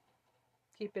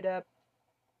 Keep it up.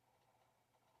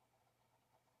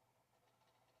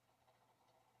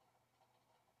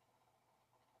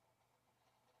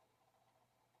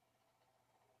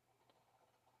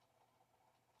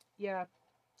 Yeah,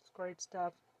 it's great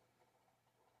stuff.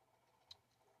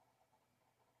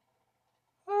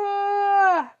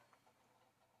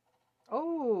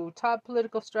 Oh, top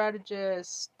political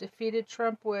strategist defeated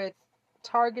Trump with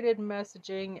targeted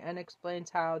messaging and explains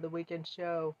how. The Weekend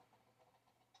Show.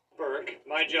 Burke,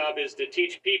 my job is to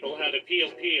teach people how to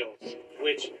peel peels,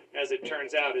 which, as it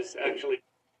turns out, is actually...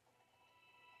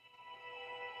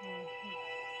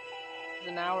 It's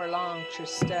an hour long,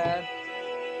 Trista.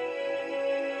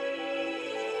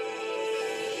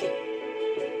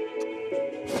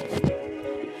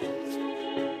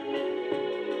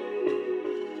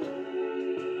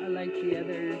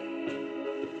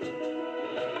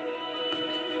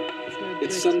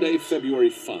 It's Sunday,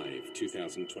 February 5,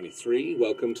 2023.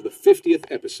 Welcome to the 50th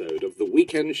episode of The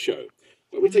Weekend Show,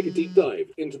 where we take a deep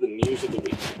dive into the news of the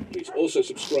week. Please also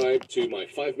subscribe to my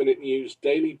 5-Minute News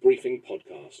daily briefing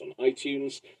podcast on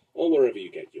iTunes or wherever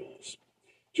you get yours.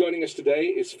 Joining us today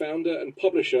is founder and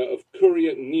publisher of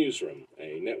Courier Newsroom,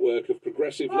 a network of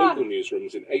progressive local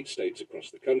newsrooms in 8 states across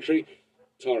the country.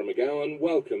 Tara McGowan,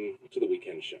 welcome to The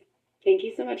Weekend Show. Thank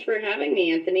you so much for having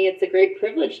me, Anthony. It's a great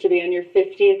privilege to be on your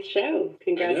 50th show.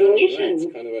 Congratulations.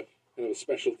 I know, right? It's kind of a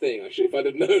special thing. Actually, if I'd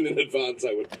have known in advance,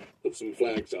 I would put some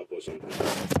flags up or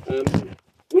something.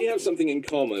 We have something in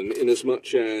common in as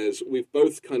much as we've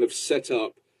both kind of set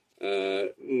up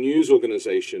news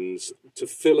organizations to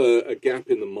fill a gap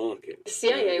in the market. The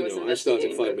CIA was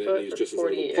investigating I started 5-Minute News just as a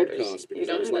little podcast because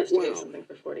I was like, wow, something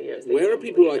for 40 years. Where are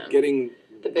people like getting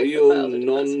real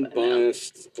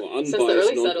non-biased or unbiased, since the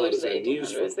early settlers, non-partisan the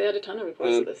news? 1800s, they had a ton of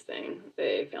reports of this thing.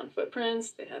 They found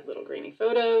footprints, they had little grainy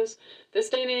photos. This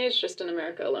day and age, just in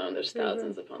America alone, there's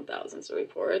thousands upon thousands of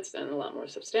reports and a lot more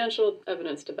substantial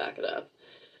evidence to back it up.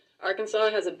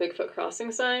 Arkansas has a Bigfoot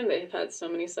crossing sign. They've had so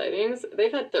many sightings.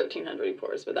 They've had 1,300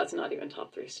 reports, but that's not even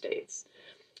top 3 states.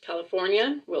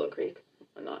 California, Willow Creek,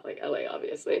 not like LA,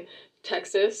 obviously.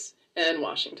 Texas and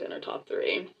Washington are top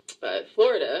 3. But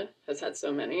Florida has had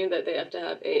so many that they have to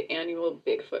have an annual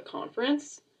Bigfoot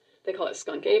conference. They call it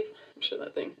Skunk Ape. I'm sure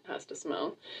that thing has to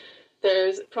smell.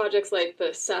 There's projects like the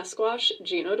Sasquatch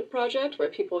Genome Project, where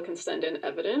people can send in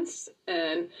evidence,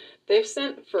 and they've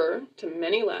sent fur to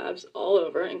many labs all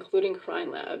over, including crime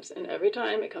labs, and every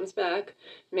time it comes back,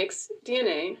 mixed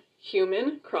DNA,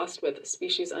 human crossed with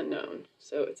species unknown.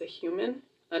 So it's a human,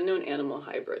 unknown animal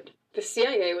hybrid. The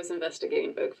CIA was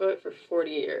investigating Bigfoot for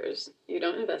 40 years. You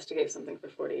don't investigate something for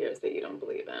 40 years that you don't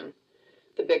believe in.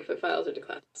 The Bigfoot files are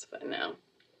declassified now.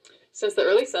 Since the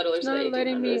early settlers in the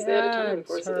 1800s, they had a ton of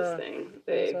reports of this thing.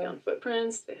 They found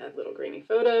footprints, they had little grainy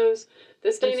photos.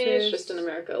 This day and age, just in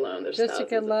America alone, there's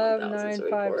thousands upon thousands of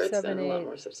reports and a lot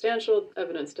more substantial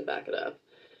evidence to back it up.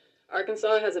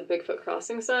 Arkansas has a Bigfoot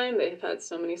crossing sign. They've had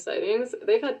so many sightings.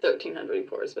 They've had 1,300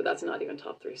 reports, but that's not even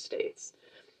top 3 states.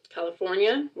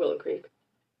 California, Willow Creek.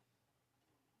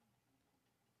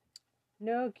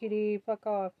 No, kitty, fuck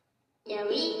off. No,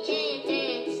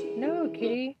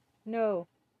 kitty, no.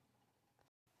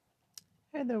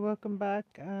 Hey there, welcome back,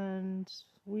 and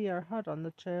we are hot on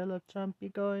the trail of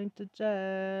Trumpy going to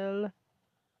jail.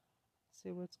 Let's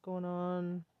see what's going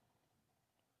on.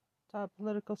 Top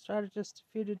political strategist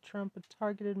defeated Trump with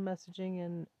targeted messaging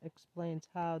and explains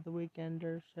how. The Weekend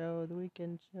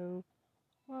Show.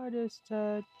 What is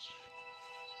touch?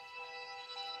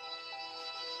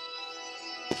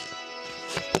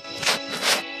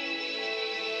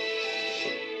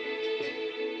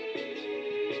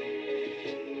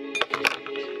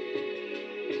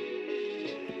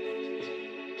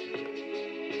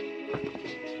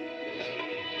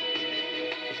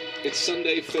 It's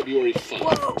Sunday, February 5,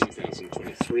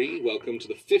 2023. Welcome to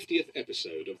the 50th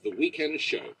episode of The Weekend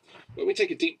Show, where we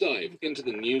take a deep dive into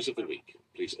the news of the week.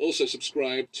 Please also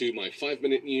subscribe to my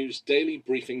 5-Minute News daily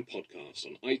briefing podcast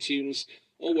on iTunes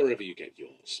or wherever you get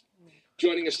yours.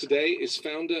 Joining us today is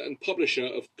founder and publisher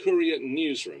of Courier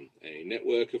Newsroom, a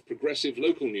network of progressive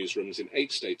local newsrooms in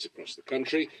 8 states across the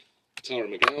country. Tara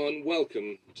McGowan,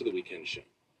 welcome to The Weekend Show.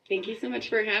 Thank you so much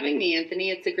for having me, Anthony.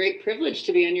 It's a great privilege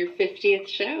to be on your 50th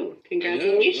show.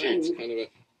 Congratulations. It's kind of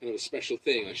a special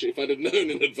thing. Actually, if I'd have known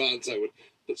in advance, I would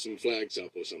put some flags up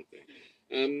or something.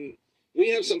 We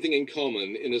have something in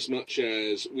common in as much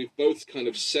as we've both kind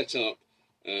of set up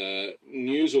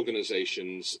news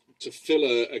organizations to fill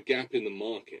a gap in the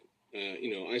market.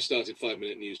 I started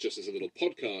 5-Minute News just as a little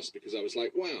podcast because I was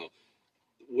like, wow,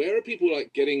 where are people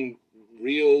like getting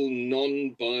real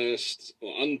non-biased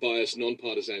or unbiased,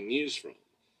 non-partisan news from?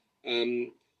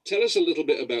 Tell us a little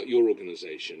bit about your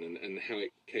organization and how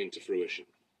it came to fruition.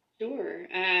 Sure.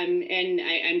 And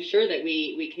I'm sure that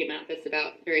we came at this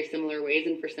about very similar ways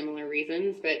and for similar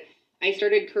reasons, but I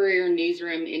started Courier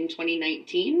Newsroom in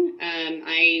 2019.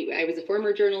 I was a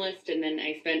former journalist, and then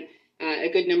I spent a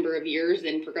good number of years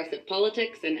in progressive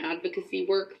politics and advocacy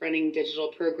work, running digital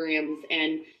programs,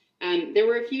 and there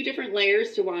were a few different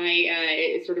layers to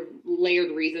why, sort of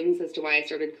layered reasons as to why I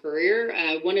started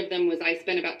Courier. One of them was I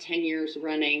spent about 10 years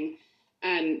running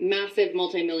massive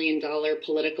multi-million-dollar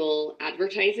political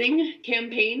advertising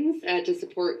campaigns to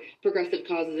support progressive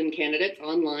causes and candidates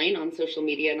online, on social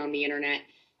media, and on the internet.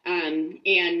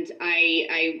 And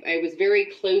I was very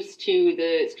close to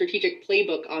the strategic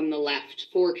playbook on the left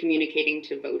for communicating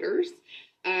to voters,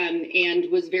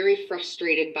 and was very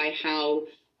frustrated by how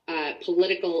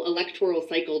political electoral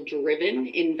cycle driven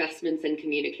investments in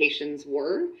communications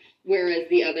were, whereas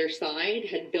the other side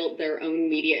had built their own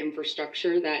media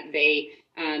infrastructure that they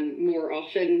more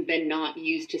often than not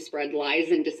used to spread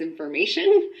lies and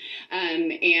disinformation.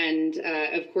 And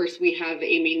of course, we have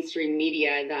a mainstream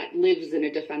media that lives in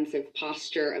a defensive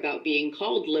posture about being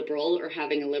called liberal or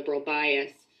having a liberal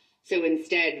bias. So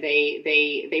instead,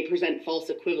 they present false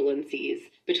equivalencies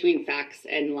between facts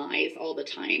and lies all the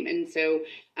time. And so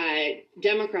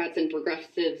Democrats and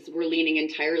progressives were leaning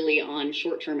entirely on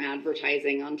short-term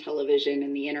advertising on television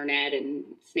and the internet and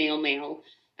snail mail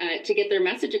to get their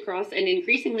message across, and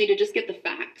increasingly to just get the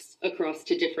facts across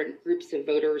to different groups of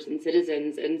voters and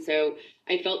citizens. And so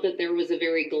I felt that there was a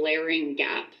very glaring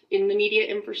gap in the media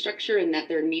infrastructure, and that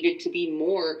there needed to be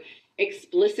more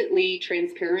explicitly,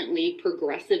 transparently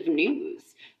progressive news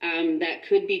that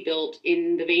could be built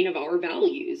in the vein of our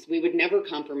values. We would never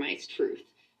compromise truth.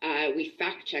 We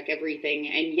fact check everything,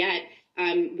 and yet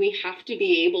we have to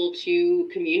be able to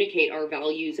communicate our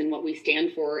values and what we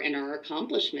stand for and our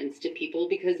accomplishments to people,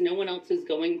 because no one else is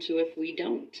going to if we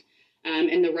don't.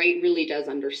 And the right really does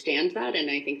understand that,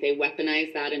 and I think they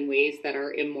weaponize that in ways that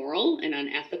are immoral and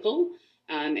unethical,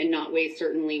 and not ways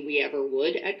certainly we ever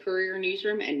would at Courier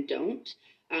Newsroom, and don't.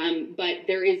 But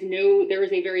there is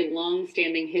a very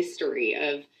long-standing history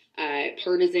of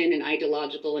partisan and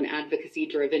ideological and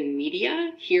advocacy-driven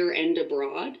media here and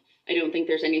abroad. I don't think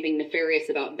there's anything nefarious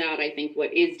about that. I think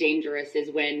what is dangerous is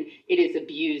when it is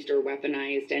abused or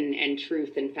weaponized and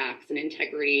truth and facts and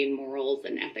integrity and morals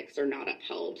and ethics are not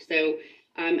upheld. So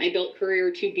I built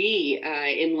Courier to be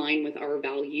in line with our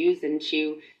values and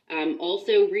to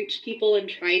also reach people and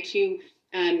try to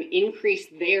increase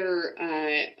their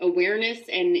awareness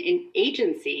and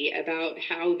agency about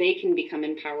how they can become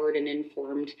empowered and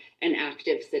informed and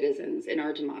active citizens in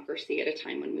our democracy at a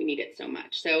time when we need it so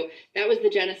much. So that was the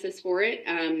genesis for it.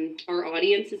 Our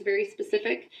audience is very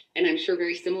specific, and I'm sure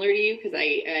very similar to you, because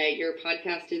your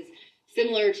podcast is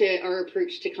similar to our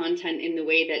approach to content in the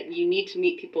way that you need to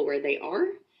meet people where they are.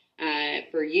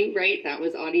 For you, right, that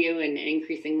was audio and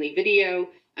increasingly video.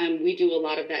 We do a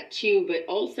lot of that too, but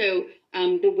also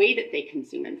the way that they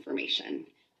consume information.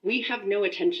 We have no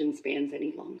attention spans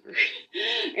any longer.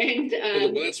 And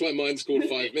well, that's why mine's called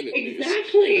 5 minutes.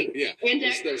 Exactly. Yeah, and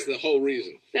that's the whole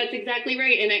reason. That's exactly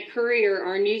right. And at Courier,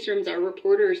 our newsrooms, our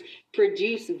reporters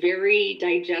produce very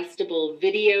digestible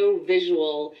video,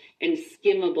 visual, and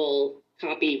skimmable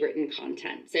copywritten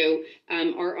content. So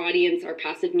our audience are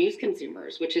passive news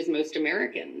consumers, which is most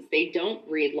Americans. They don't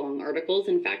read long articles.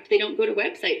 In fact, they don't go to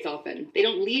websites often. They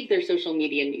don't leave their social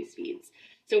media news feeds.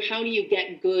 So how do you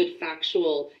get good,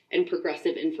 factual, and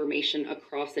progressive information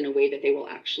across in a way that they will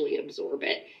actually absorb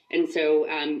it? And so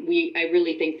I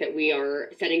really think that we are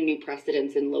setting new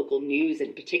precedents in local news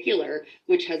in particular,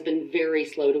 which has been very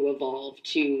slow to evolve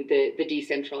to the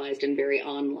decentralized and very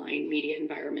online media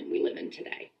environment we live in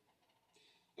today.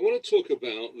 I want to talk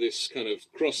about this kind of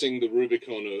crossing the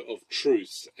Rubicon of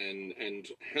truth and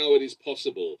how it is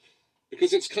possible,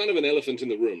 because it's kind of an elephant in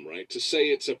the room, right? To say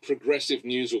it's a progressive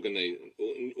news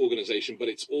organization, but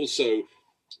it's also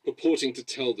purporting to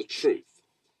tell the truth.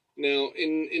 Now,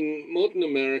 in modern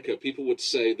America, people would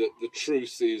say that the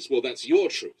truth is, well, that's your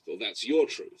truth, or that's your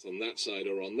truth on that side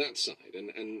or on that side.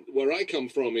 And where I come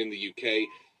from in the UK,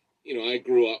 you know, I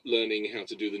grew up learning how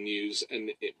to do the news,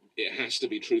 and it has to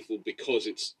be truthful because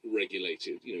it's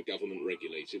regulated, you know, government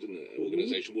regulated, and the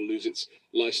organization will lose its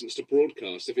license to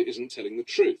broadcast if it isn't telling the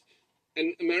truth.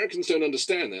 And Americans don't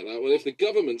understand that. Like, well, if the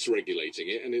government's regulating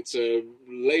it and it's a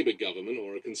Labour government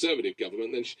or a Conservative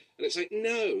government, then and it's like,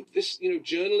 no, this, you know,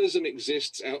 journalism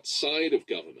exists outside of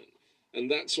government. And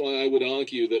that's why I would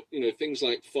argue that, you know, things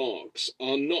like Fox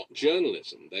are not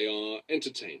journalism. They are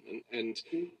entertainment,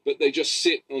 but they just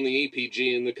sit on the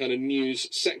EPG in the kind of news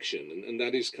section, and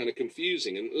that is kind of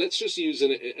confusing. And let's just use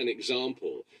an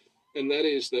example, and that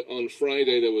is that on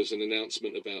Friday there was an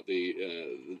announcement about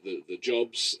the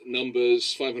jobs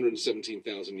numbers,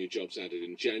 517,000 new jobs added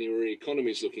in January.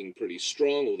 Economy's looking pretty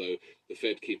strong, although the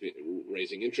Fed keep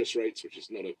raising interest rates, which is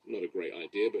not a great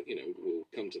idea, but, you know, we'll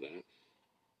come to that.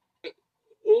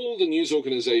 All the news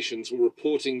organizations were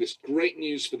reporting this great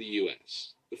news for the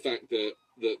US, the fact that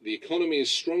the economy is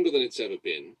stronger than it's ever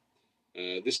been.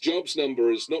 This jobs number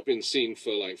has not been seen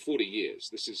for like 40 years.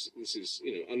 This is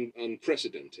you know,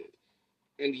 unprecedented.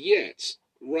 And yet,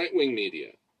 right-wing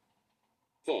media,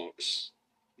 Fox,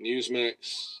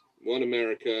 Newsmax, One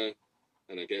America,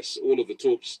 and I guess all of the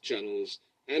talk channels,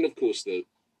 and of course the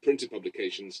printed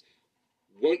publications,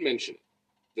 won't mention it.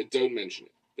 They don't mention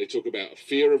it. They talk about a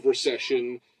fear of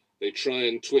recession. They try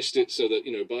and twist it so that,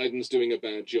 you know, Biden's doing a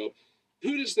bad job.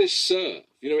 Who does this serve?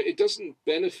 You know, it doesn't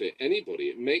benefit anybody.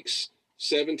 It makes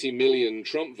 70 million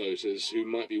Trump voters who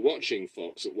might be watching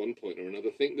Fox at one point or another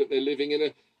think that they're living in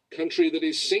a country that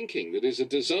is sinking, that is a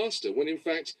disaster, when in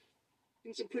fact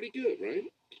things are pretty good, right?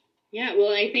 Yeah,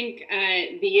 well, I think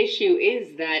the issue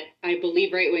is that I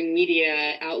believe right-wing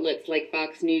media outlets like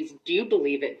Fox News do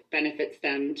believe it benefits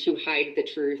them to hide the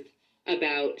truth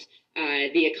about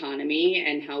the economy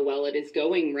and how well it is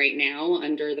going right now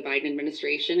under the Biden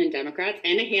administration and Democrats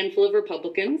and a handful of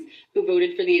Republicans who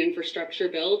voted for the infrastructure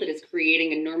bill that is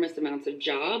creating enormous amounts of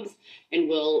jobs and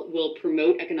will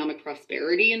promote economic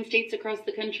prosperity in states across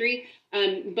the country.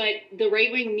 But the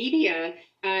right-wing media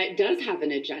does have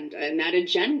an agenda, and that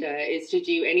agenda is to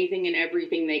do anything and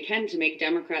everything they can to make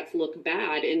Democrats look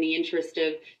bad in the interest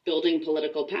of building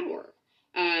political power.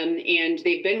 And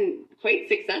they've been quite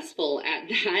successful at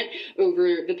that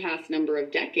over the past number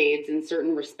of decades in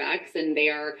certain respects. And they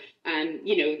are,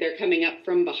 you know, they're coming up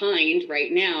from behind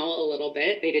right now a little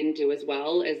bit. They didn't do as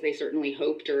well as they certainly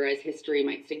hoped or as history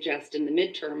might suggest in the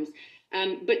midterms.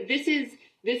 But this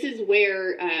is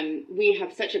where we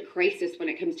have such a crisis when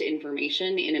it comes to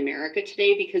information in America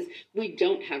today, because we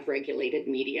don't have regulated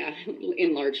media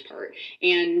in large part.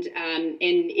 And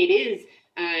it is,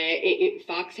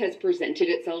 Fox has presented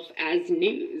itself as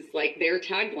news, like their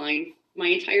tagline, my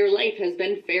entire life has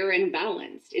been fair and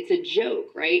balanced. It's a joke,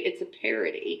 right? It's a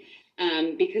parody.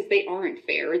 because they aren't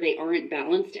fair, they aren't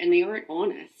balanced, and they aren't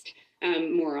honest.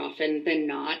 More often than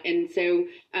not. And so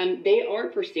they are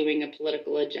pursuing a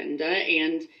political agenda.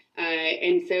 And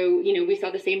so, we saw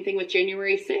the same thing with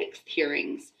January 6th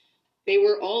hearings. They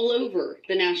were all over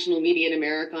the national media in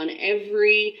America on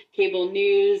every cable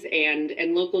news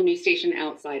and local news station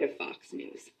outside of Fox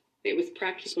News. It was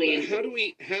practically... How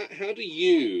do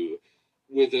you,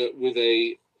 with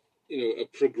a a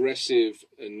progressive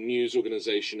news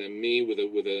organization, and me with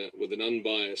an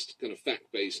unbiased kind of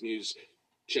fact-based news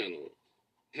channel,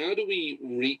 how do we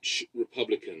reach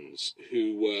Republicans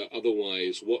who were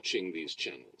otherwise watching these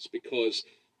channels? Because,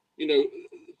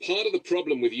 part of the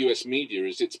problem with US media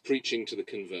is it's preaching to the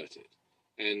converted.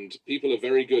 And people are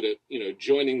very good at,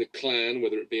 joining the Klan,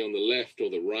 whether it be on the left or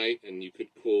the right, and you could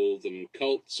call them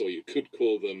cults, or you could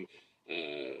call them,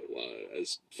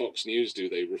 as Fox News do,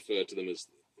 they refer to them as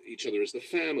each other as the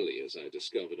family, as I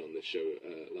discovered on this show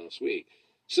last week.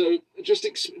 So just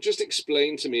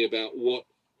explain to me about what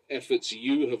efforts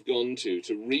you have gone to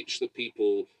reach the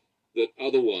people that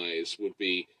otherwise would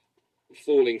be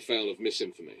falling foul of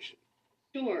misinformation.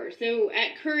 Sure. So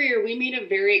at Courier, we made a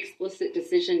very explicit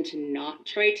decision to not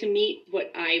try to meet what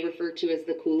I refer to as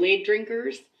the Kool-Aid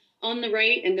drinkers on the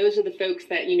right. And those are the folks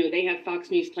that, they have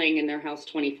Fox News playing in their house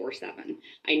 24/7.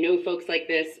 I know folks like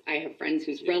this. I have friends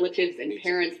whose relatives and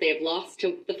parents, they have lost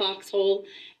to the foxhole,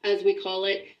 as we call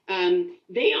it.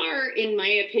 They are, in my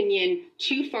opinion,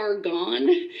 too far gone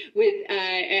with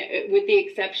the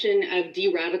exception of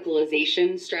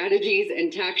de-radicalization strategies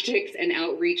and tactics and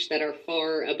outreach that are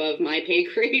far above my pay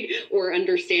grade or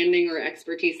understanding or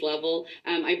expertise level.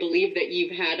 I believe that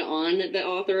you've had on the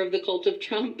author of The Cult of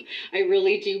Trump. I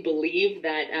really do believe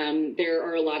that there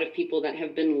are a lot of people that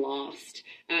have been lost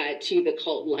to the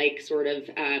cult-like sort of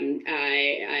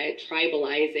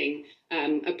tribalizing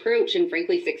approach, and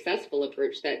frankly successful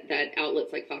approach that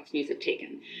outlets like Fox News have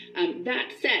taken.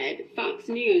 That said, Fox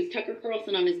News, Tucker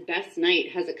Carlson on his best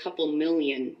night has a couple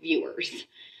million viewers.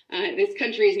 This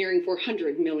country is nearing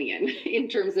 400 million in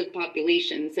terms of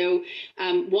population. So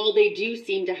while they do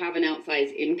seem to have an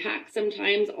outsized impact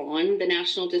sometimes on the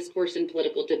national discourse and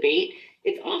political debate,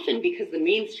 it's often because the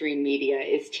mainstream media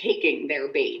is taking their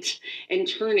bait and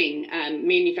turning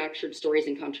manufactured stories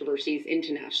and controversies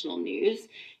into national news.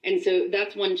 And so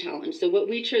that's one challenge. So what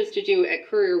we chose to do at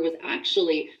Courier was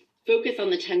actually focus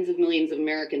on the tens of millions of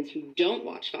Americans who don't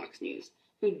watch Fox News,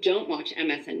 who don't watch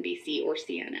MSNBC or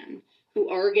CNN, who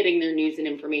are getting their news and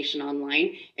information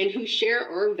online, and who share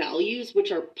our values,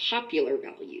 which are popular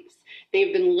values.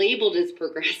 They've been labeled as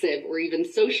progressive or even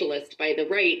socialist by the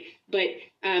right, but,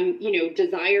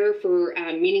 desire for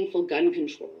meaningful gun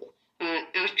control,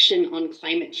 action on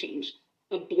climate change,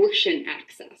 abortion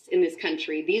access in this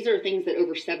country. These are things that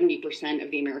over 70%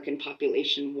 of the American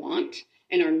population want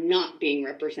and are not being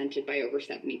represented by over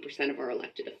 70% of our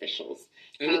elected officials.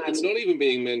 And it's not even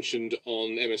being mentioned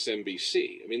on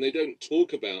MSNBC. I mean, they don't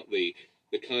talk about the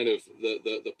kind of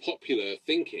the popular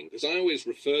thinking, because I always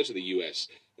refer to the US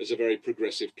as a very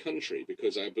progressive country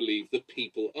because I believe the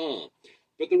people are,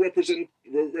 but the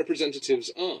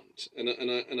representatives aren't.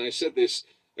 And I said this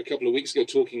a couple of weeks ago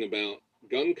talking about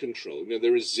gun control.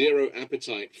 There is zero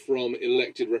appetite from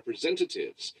elected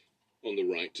representatives on the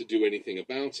right to do anything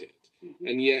about it. Mm-hmm.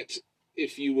 And yet,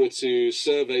 if you were to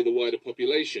survey the wider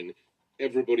population,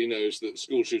 everybody knows that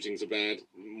school shootings are bad,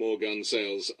 more gun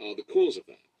sales are the cause of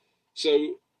that.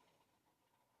 So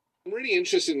I'm really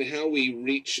interested in how we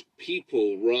reach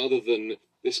people rather than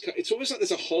this. It's almost like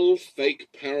there's a whole fake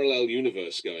parallel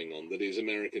universe going on that is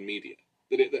American media,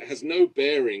 that has no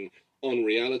bearing on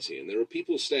reality. And there are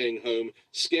people staying home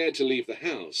scared to leave the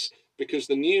house because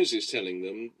the news is telling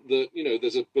them that,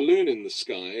 there's a balloon in the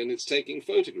sky and it's taking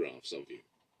photographs of you.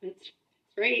 That's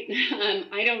right.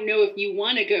 I don't know if you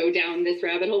want to go down this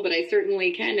rabbit hole, but I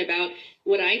certainly can, about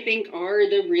what I think are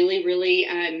the really, really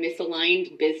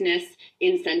misaligned business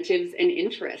incentives and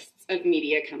interests of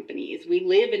media companies. We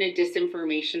live in a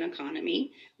disinformation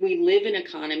economy. We live in an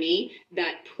economy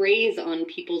that preys on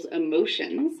people's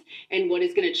emotions and what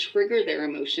is going to trigger their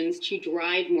emotions to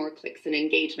drive more clicks and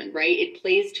engagement, right? It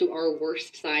plays to our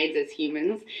worst sides as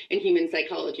humans and human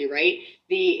psychology, right?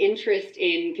 The interest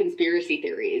in conspiracy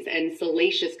theories and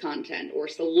salacious content or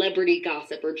celebrity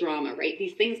gossip or drama, right?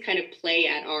 These things kind of play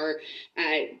at our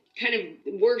kind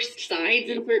of worst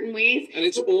sides in certain ways. And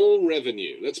it's all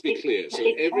revenue, let's be clear. So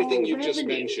everything you've just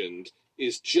mentioned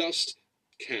is just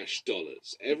cash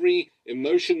dollars. Every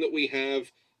emotion that we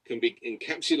have can be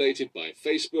encapsulated by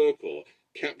Facebook or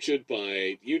captured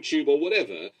by YouTube or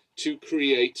whatever to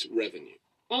create revenue.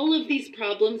 all of these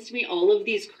problems to me, all of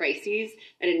these crises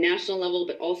at a national level,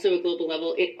 but also a global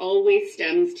level, it always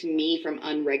stems to me from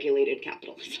unregulated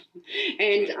capitalism.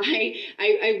 And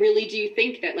I really do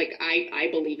think that, like, I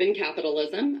believe in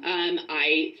capitalism.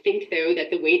 I think, though,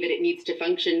 that the way that it needs to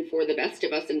function for the best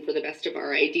of us and for the best of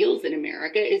our ideals in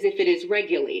America is if it is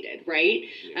regulated, right?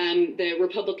 The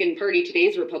Republican Party,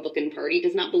 today's Republican Party,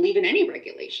 does not believe in any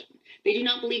regulation. They do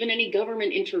not believe in any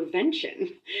government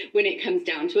intervention when it comes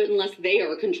down to it, unless they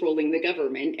are controlling the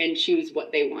government and choose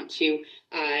what they want to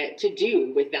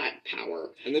do with that power.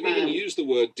 And they've even used the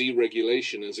word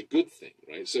deregulation as a good thing,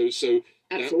 right? So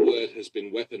that word has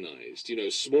been weaponized. You know,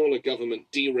 smaller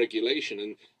government deregulation,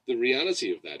 and the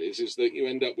reality of that is that you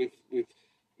end up with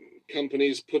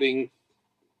companies putting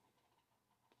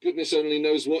goodness only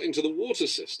knows what into the water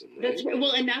system, right? That's right.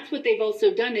 Well, and that's what they've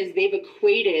also done, is they've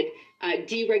equated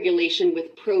deregulation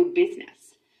with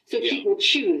pro-business. So people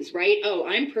choose, right? Oh,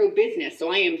 I'm pro-business,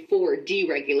 so I am for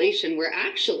deregulation, where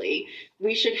actually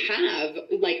we should have,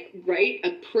 like, right,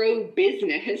 a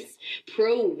pro-business,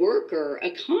 pro-worker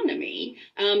economy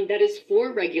that is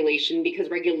for regulation, because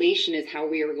regulation is how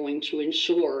we are going to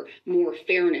ensure more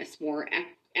fairness, more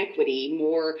equity,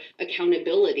 more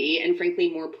accountability, and frankly,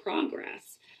 more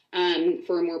progress.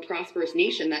 For a more prosperous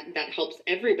nation that helps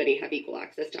everybody have equal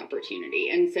access to opportunity.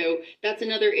 And so that's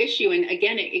another issue. And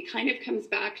again, it kind of comes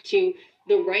back to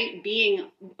the right being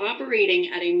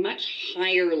operating at a much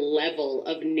higher level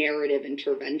of narrative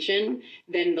intervention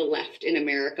than the left in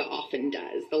America often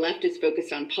does. The left is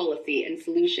focused on policy and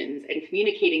solutions, and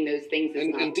communicating those things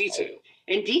and detail.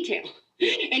 And detail.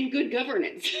 And good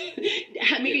governance,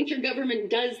 making sure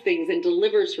government does things and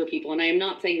delivers for people. And I am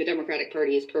not saying the Democratic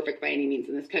Party is perfect by any means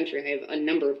in this country. I have a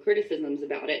number of criticisms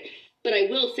about it. But I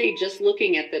will say, just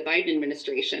looking at the Biden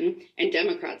administration and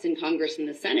Democrats in Congress and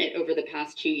the Senate over the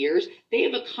past 2 years, they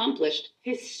have accomplished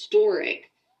historic,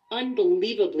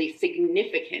 unbelievably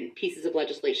significant pieces of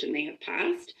legislation they have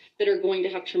passed that are going to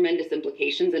have tremendous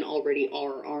implications, and already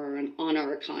are on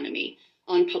our economy,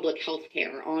 on public health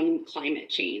care, on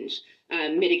climate change.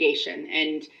 Mitigation.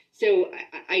 And so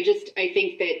I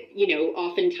think that, you know,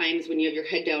 oftentimes when you have your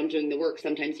head down doing the work,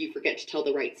 sometimes you forget to tell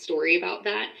the right story about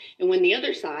that. And when the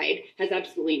other side has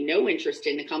absolutely no interest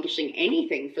in accomplishing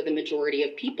anything for the majority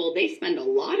of people, they spend a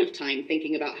lot of time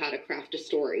thinking about how to craft a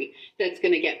story that's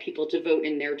going to get people to vote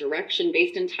in their direction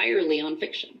based entirely on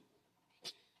fiction.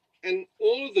 And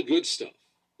all of the good stuff,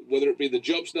 whether it be the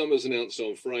jobs numbers announced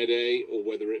on Friday, or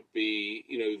whether it be,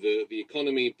 you know, the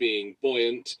economy being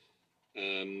buoyant,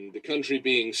 the country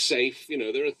being safe, you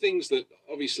know, there are things that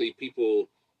obviously people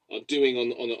are doing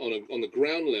on the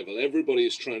ground level. Everybody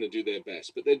is trying to do their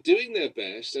best, but they're doing their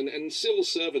best, and civil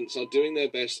servants are doing their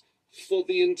best for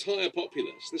the entire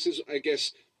populace. This is, I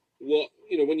guess, what,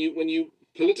 you know, when you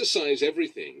politicize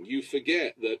everything, you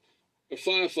forget that a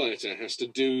firefighter has to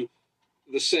do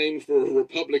the same for a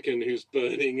Republican who's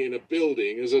burning in a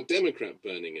building as a Democrat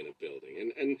burning in a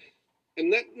building,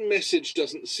 and that message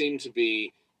doesn't seem to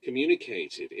be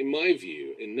communicated, in my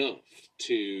view, enough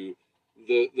to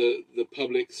the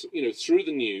public, you know, through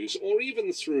the news, or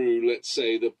even through, let's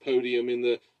say, the podium in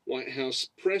the White House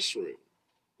press room.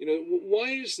 You know, why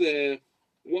is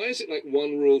it like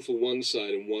one rule for one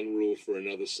side and one rule for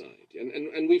another side?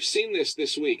 And we've seen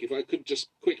this week. If I could just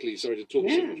quickly, sorry to talk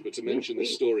so much, but to mention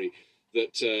this story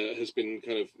that has been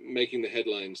kind of making the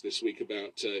headlines this week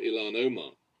about Ilhan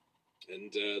Omar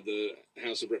and the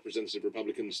House of Representative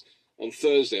Republicans. On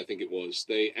Thursday, I think it was,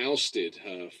 they ousted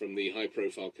her from the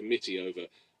high-profile committee over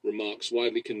remarks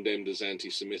widely condemned as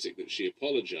anti-Semitic that she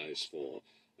apologized for,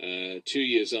 2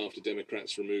 years after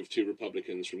Democrats removed 2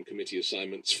 Republicans from committee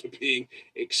assignments for being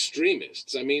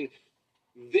extremists. I mean,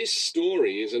 this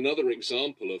story is another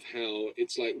example of how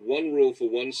it's like one rule for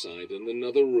one side and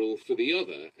another rule for the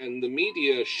other, and the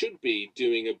media should be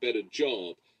doing a better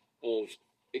job of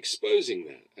exposing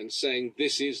that and saying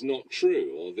this is not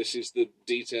true, or this is the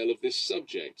detail of this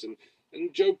subject,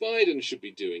 and Joe Biden should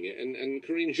be doing it, and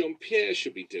Karine Jean-Pierre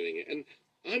should be doing it, and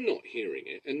I'm not hearing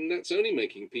it, and that's only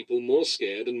making people more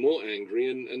scared and more angry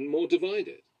and more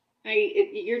divided.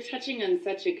 You're touching on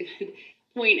such a good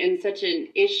point and such an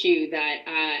issue that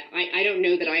I don't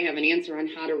know that I have an answer on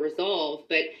how to resolve,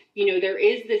 but you know, there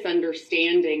is this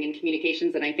understanding in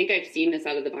communications, and I think I've seen this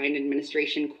out of the Biden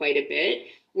administration quite a bit,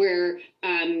 where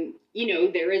you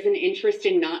know, there is an interest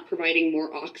in not providing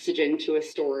more oxygen to a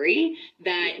story,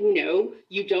 that, you know,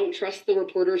 you don't trust the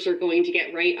reporters are going to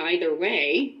get right either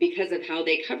way because of how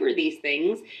they cover these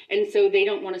things. And so they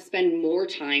don't want to spend more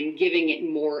time giving it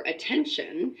more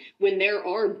attention when there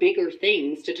are bigger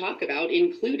things to talk about,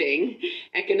 including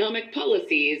economic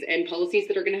policies and policies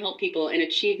that are going to help people and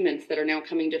achievements that are now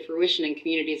coming to fruition in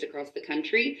communities across the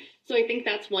country. So I think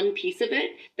that's one piece of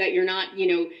it, that you're not, you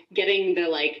know, getting the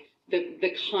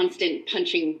the constant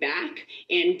punching back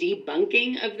and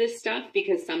debunking of this stuff,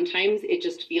 because sometimes it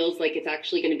just feels like it's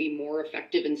actually going to be more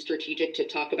effective and strategic to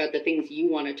talk about the things you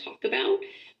want to talk about.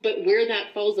 But where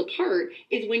that falls apart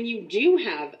is when you do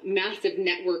have massive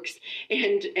networks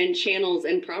and channels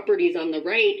and properties on the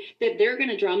right, that they're going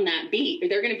to drum that beat, or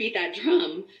they're going to beat that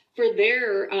drum for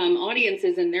their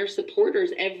audiences and their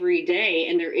supporters every day,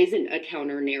 and there isn't a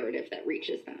counter narrative that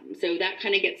reaches them. So that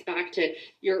kind of gets back to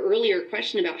your earlier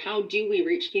question about how do we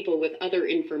reach people with other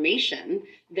information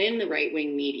than the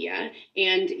right-wing media.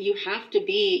 And you have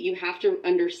to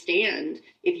understand,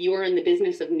 if you are in the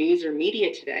business of news or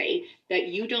media today, that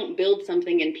you don't build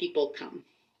something and people come.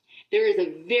 There is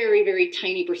a very, very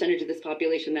tiny percentage of this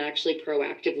population that actually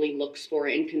proactively looks for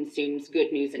and consumes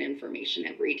good news and information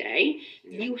every day.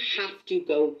 Yeah. You have to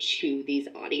go to these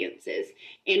audiences.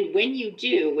 And when you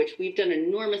do, which we've done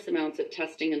enormous amounts of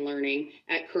testing and learning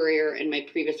at Courier and my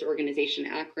previous organization,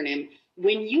 Acronym,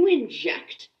 when you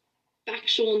inject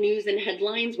factual news and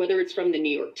headlines, whether it's from the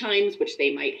New York Times, which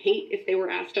they might hate if they were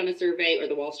asked on a survey, or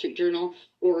the Wall Street Journal,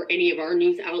 or any of our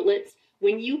news outlets,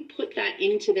 when you put that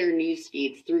into their news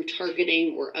feeds through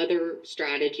targeting or other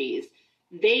strategies,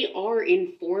 they are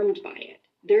informed by it.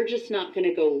 They're just not going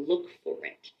to go look for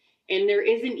it. And there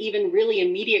isn't even really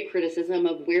immediate criticism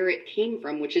of where it came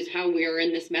from, which is how we are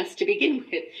in this mess to begin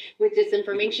with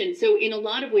disinformation. So in a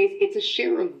lot of ways, it's a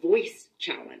share of voice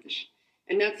challenge.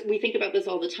 And we think about this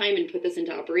all the time and put this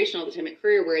into operation all the time at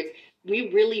Courier, where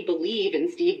we really believe in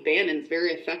Steve Bannon's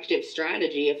very effective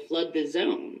strategy of flood the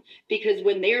zone. Because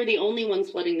when they're the only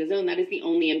ones flooding the zone, that is the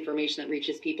only information that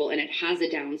reaches people, and it has a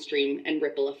downstream and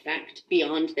ripple effect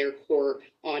beyond their core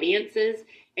audiences.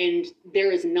 And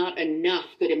there is not enough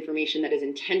good information that is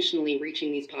intentionally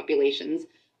reaching these populations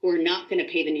who are not going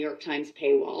to pay the New York Times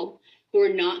paywall, who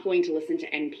are not going to listen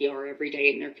to NPR every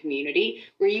day in their community,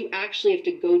 where you actually have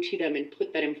to go to them and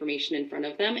put that information in front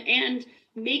of them and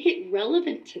make it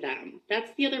relevant to them.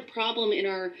 That's the other problem in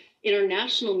our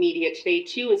national media today,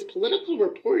 too, is political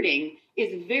reporting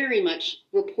is very much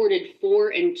reported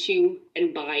for and to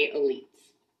and by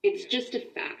elites. It's just a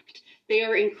fact. They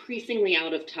are increasingly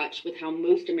out of touch with how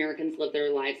most Americans live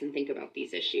their lives and think about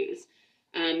these issues.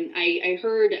 I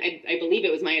heard, I believe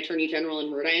it was my Attorney General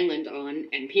in Rhode Island on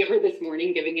NPR this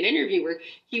morning giving an interview where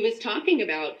he was talking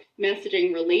about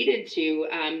messaging related to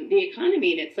the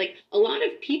economy. And it's like a lot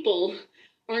of people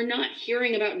are not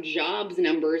hearing about jobs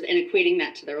numbers and equating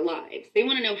that to their lives. They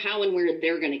want to know how and where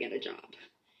they're going to get a job.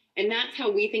 And that's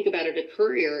how we think about it at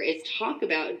Courier, is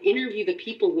interview the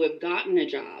people who have gotten a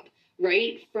job,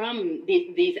 right, from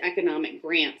these economic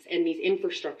grants and these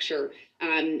infrastructure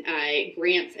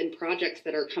grants and projects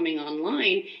that are coming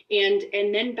online, and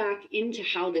then back into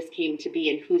how this came to be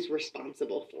and who's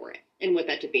responsible for it and what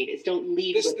that debate is. Don't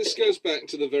leave this goes back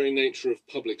to the very nature of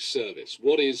public service.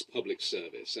 What is public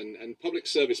service? And public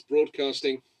service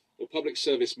broadcasting or public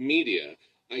service media,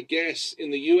 I guess,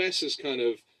 in the US has kind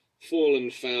of fallen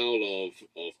foul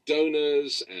of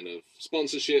donors and of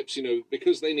sponsorships, you know,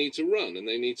 because they need to run and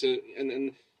they need to and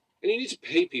you need to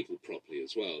pay people properly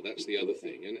as well. That's the other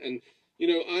thing. And you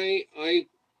know, I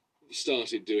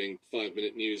started doing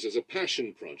 5-minute news as a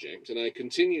passion project, and I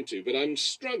continue to, but I'm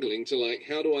struggling to,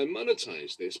 how do I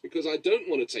monetize this? Because I don't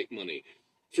want to take money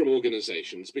from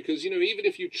organizations, because, you know, even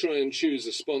if you try and choose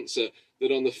a sponsor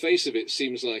that on the face of it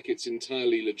seems like it's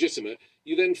entirely legitimate,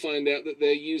 you then find out that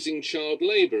they're using child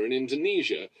labor in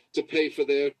Indonesia to pay for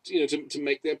their, you know, to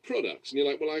make their products. And you're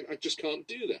like, well, I just can't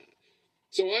do that.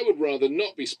 So I would rather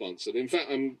not be sponsored. In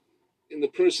fact, I'm in the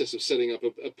process of setting up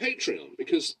a Patreon,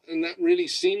 and that really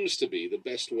seems to be the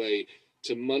best way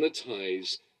to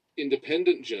monetize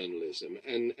independent journalism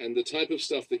and the type of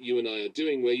stuff that you and I are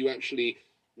doing, where you actually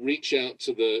reach out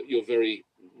to your very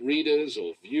readers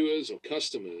or viewers or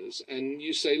customers, and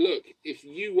you say, look, if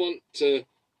you want to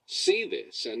see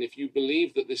this and if you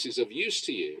believe that this is of use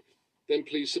to you, then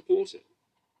please support it.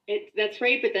 That's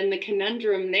right, but then the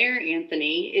conundrum there,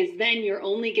 Anthony, is then you're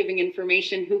only giving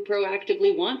information who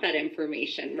proactively want that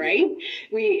information, right?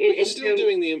 You're still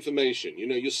doing the information.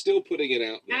 You're still putting it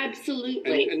out there.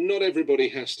 Absolutely. And not everybody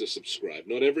has to subscribe.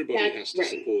 Not everybody has to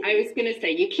support. I was going to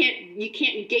say you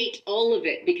can't gate all of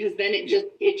it, because then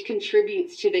it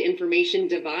contributes to the information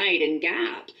divide and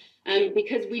gap,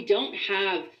 because we don't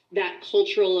have that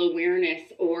cultural awareness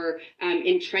or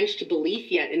entrenched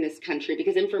belief yet in this country,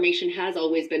 because information has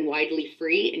always been widely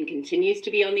free and continues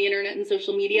to be on the internet and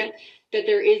social media, that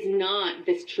there is not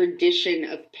this tradition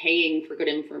of paying for good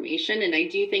information. And I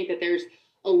do think that there's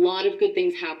a lot of good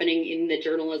things happening in the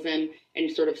journalism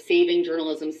and sort of saving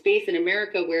journalism space in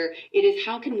America, where it is,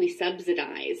 how can we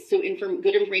subsidize? So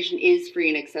good information is free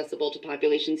and accessible to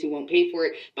populations who won't pay for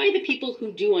it by the people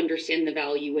who do understand the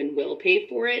value and will pay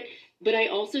for it. But I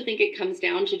also think it comes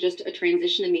down to just a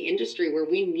transition in the industry where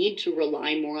we need to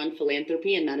rely more on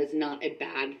philanthropy, and that is not a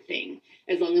bad thing,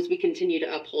 as long as we continue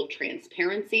to uphold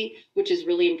transparency, which is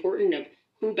really important, of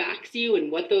who backs you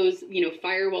and what those,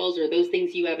 firewalls or those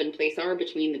things you have in place are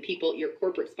between the people, your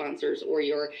corporate sponsors or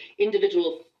your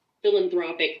individual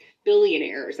philanthropic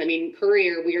billionaires. I mean,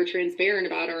 Courier, we are transparent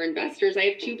about our investors. I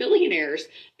have 2 billionaires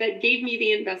that gave me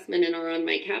the investment and are on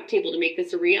my cap table to make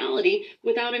this a reality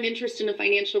without an interest in a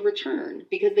financial return,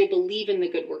 because they believe in the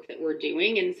good work that we're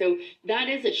doing. And so that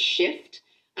is a shift.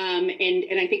 And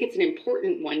I think it's an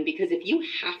important one, because if you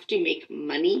have to make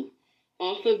money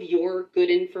off of your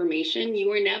good information,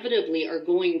 you inevitably are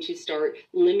going to start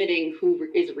limiting who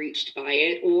is reached by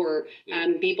it, or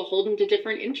be beholden to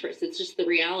different interests. It's just the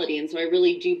reality. And so I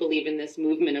really do believe in this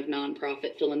movement of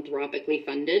nonprofit, philanthropically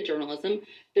funded journalism.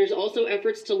 There's also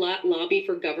efforts to lobby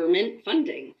for government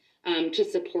funding to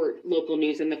support local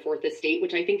news in the Fourth Estate,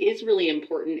 which I think is really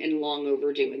important and long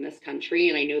overdue in this country.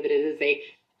 And I know that it is a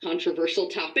controversial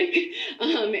topic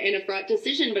and a fraught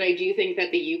decision, but I do think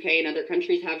that the UK and other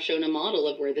countries have shown a model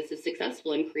of where this is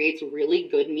successful and creates really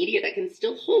good media that can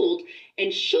still hold,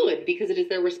 and should, because it is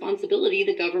their responsibility,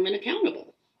 the government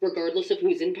accountable, regardless of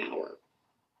who's in power.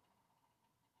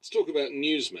 Let's talk about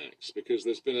Newsmax, because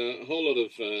there's been a whole lot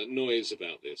of noise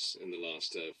about this in the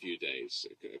last few days.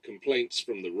 Complaints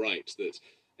from the right that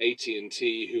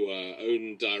AT&T, who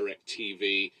own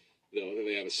DirecTV,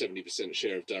 they have a 70%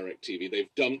 share of DirecTV.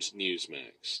 They've dumped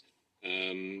Newsmax.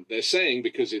 They're saying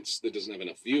because it doesn't have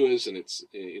enough viewers, and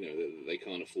they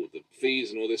can't afford the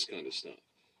fees and all this kind of stuff.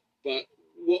 But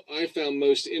what I found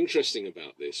most interesting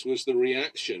about this was the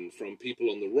reaction from people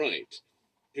on the right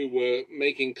who were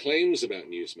making claims about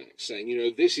Newsmax, saying,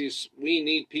 we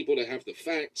need people to have the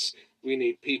facts. We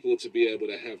need people to be able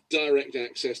to have direct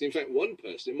access. And in fact, one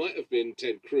person, it might have been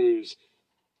Ted Cruz,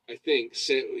 I think,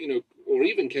 said, or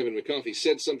even Kevin McCarthy,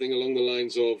 said something along the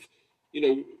lines of,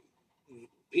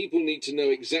 people need to know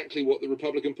exactly what the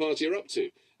Republican Party are up to.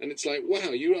 And it's like,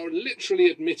 wow, you are literally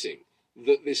admitting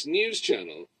that this news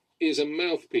channel is a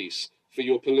mouthpiece for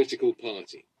your political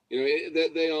party.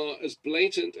 They are as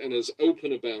blatant and as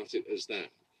open about it as that.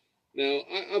 Now,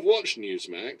 I've watched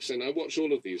Newsmax, and I watch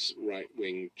all of these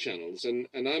right-wing channels, and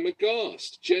I'm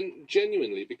aghast,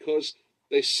 genuinely, because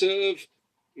they serve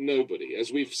nobody,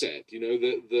 as we've said.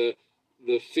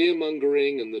 The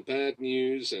fear-mongering and the bad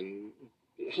news and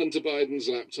Hunter Biden's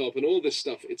laptop and all this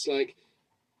stuff, it's like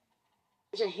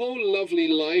there's a whole lovely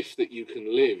life that you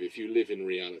can live if you live in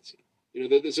reality.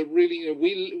 There's a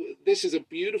really, this is a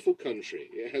beautiful country.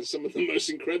 It has some of the most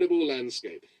incredible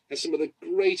landscape, has some of the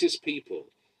greatest people.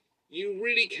 You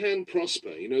really can prosper.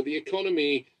 The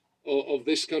economy of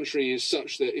this country is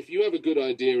such that if you have a good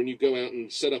idea and you go out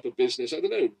and set up a business, I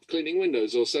don't know, cleaning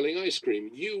windows or selling ice cream,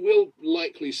 you will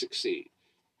likely succeed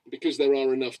because there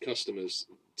are enough customers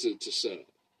to serve.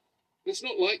 It's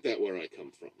not like that where I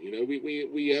come from.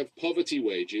 We have poverty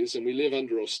wages and we live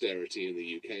under austerity in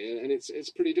the UK, and it's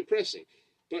pretty depressing.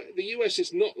 But the US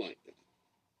is not like that.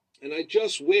 And I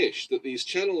just wish that these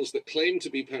channels that claim to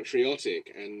be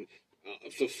patriotic and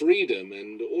for freedom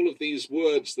and all of these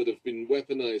words that have been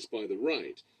weaponized by the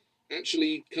right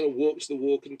actually kind of walked the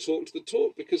walk and talked the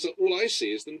talk, because all I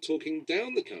see is them talking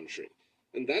down the country.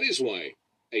 And that is why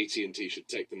AT&T should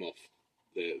take them off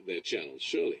their channels,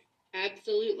 surely.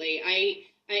 Absolutely.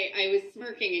 I was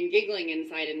smirking and giggling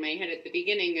inside in my head at the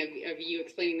beginning of you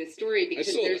explaining this story,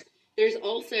 because there's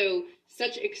also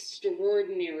such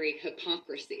extraordinary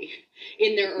hypocrisy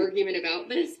in their argument about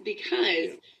this,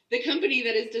 because the company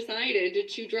that has decided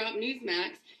to drop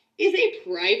Newsmax is a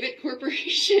private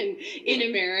corporation in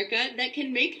America that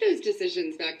can make those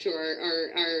decisions. Back to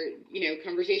our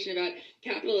conversation about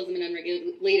capitalism and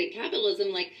unregulated capitalism,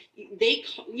 like they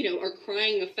are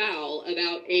crying afoul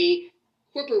about a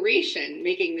corporation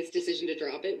making this decision to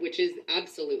drop it, which is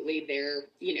absolutely their,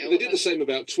 They did the same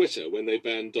about Twitter when they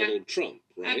banned Donald Trump,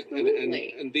 right?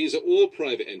 Absolutely. And these are all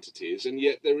private entities, and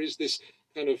yet there is this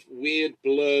kind of weird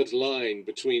blurred line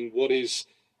between what is,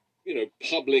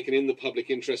 public and in the public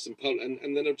interest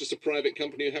and then just a private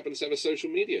company who happens to have a social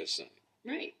media site.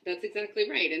 Right. That's exactly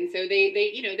right. And so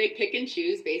they pick and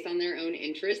choose based on their own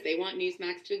interests. They want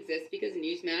Newsmax to exist because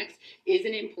Newsmax is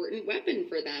an important weapon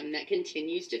for them that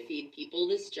continues to feed people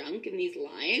this junk and these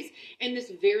lies and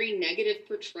this very negative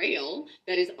portrayal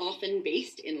that is often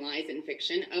based in lies and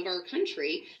fiction of our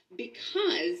country,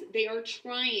 because they are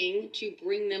trying to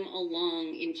bring them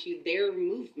along into their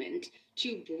movement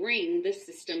to bring the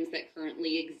systems that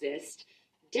currently exist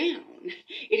down.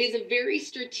 It is a very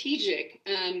strategic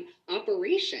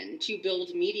operation to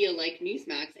build media like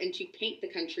Newsmax and to paint the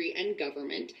country and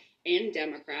government and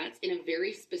Democrats in a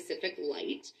very specific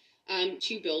light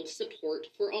to build support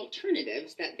for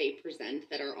alternatives that they present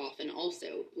that are often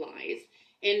also lies.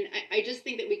 And I just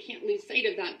think that we can't lose sight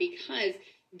of that, because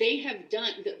they have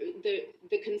done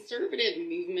the conservative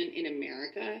movement in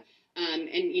America.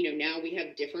 Now we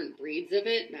have different breeds of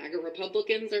it. MAGA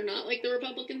Republicans are not like the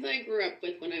Republicans I grew up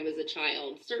with when I was a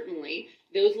child. Certainly,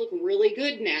 those look really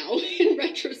good now in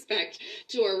retrospect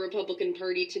to our Republican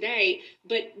Party today.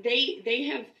 But they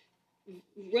have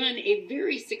run a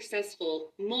very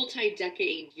successful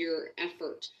multi-decade-year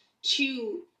effort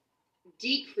to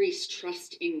decrease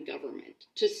trust in government,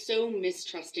 to sow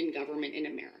mistrust in government in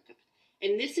America.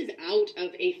 And this is out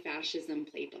of a fascism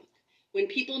playbook. When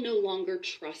people no longer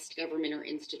trust government or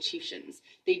institutions,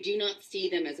 they do not see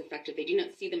them as effective. They do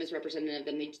not see them as representative of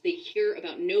them. They hear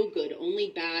about no good,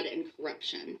 only bad and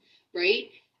corruption, right?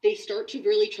 They start to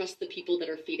really trust the people that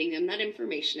are feeding them that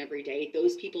information every day.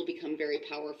 Those people become very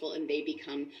powerful, and they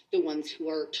become the ones who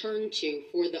are turned to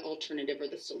for the alternative or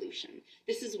the solution.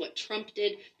 This is what Trump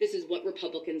did. This is what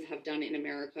Republicans have done in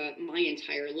America my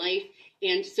entire life.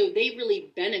 And so they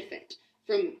really benefit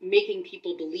from making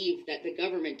people believe that the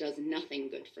government does nothing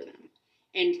good for them.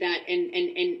 And that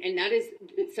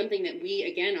is something that we,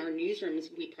 again, our newsrooms,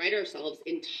 we pride ourselves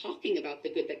in talking about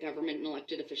the good that government and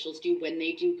elected officials do when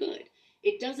they do good.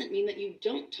 It doesn't mean that you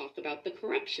don't talk about the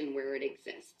corruption where it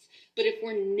exists. But if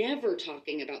we're never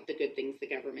talking about the good things the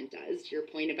government does, to your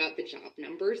point about the job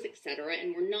numbers, et cetera,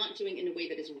 and we're not doing it in a way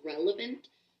that is relevant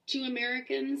to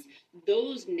Americans,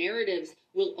 those narratives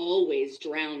will always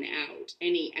drown out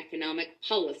any economic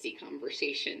policy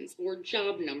conversations or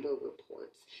job number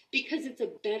reports, because it's a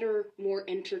better, more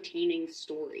entertaining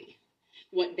story,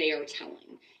 what they are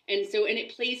telling. And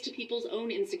it plays to people's own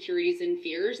insecurities and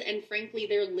fears, and frankly,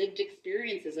 their lived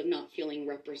experiences of not feeling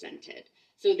represented.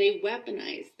 So they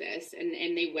weaponize this, and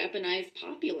they weaponize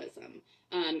populism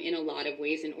in a lot of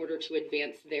ways in order to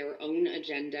advance their own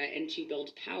agenda and to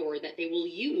build power that they will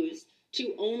use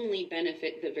to only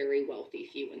benefit the very wealthy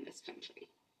few in this country.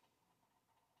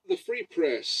 The free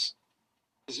press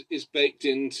is baked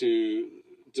into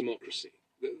democracy.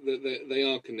 They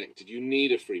are connected. You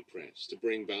need a free press to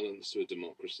bring balance to a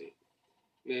democracy.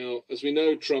 Now, as we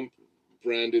know, Trump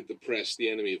branded the press the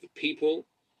enemy of the people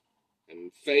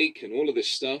and fake and all of this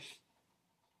stuff,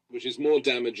 which is more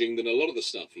damaging than a lot of the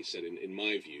stuff he said, in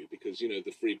my view, because,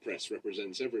 the free press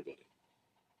represents everybody.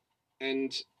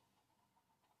 And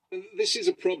this is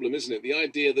a problem, isn't it? The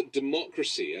idea that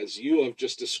democracy, as you have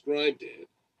just described it,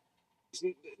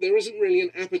 there isn't really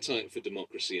an appetite for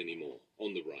democracy anymore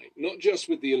on the right, not just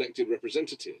with the elected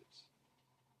representatives,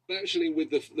 but actually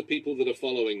with the people that are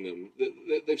following them.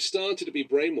 They've started to be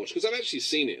brainwashed, because I've actually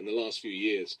seen it in the last few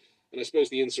years, and I suppose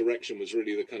the insurrection was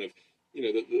really the kind of,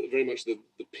 very much the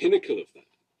pinnacle of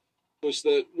that, was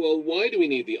that, well, why do we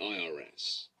need the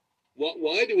IRS?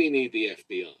 Why do we need the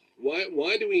FBI?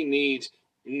 Why do we need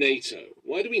NATO?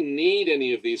 Why do we need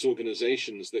any of these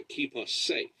organizations that keep us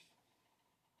safe?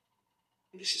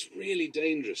 This is really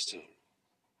dangerous, Tara.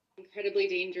 Incredibly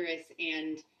dangerous,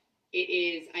 and it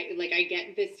is, I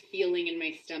get this feeling in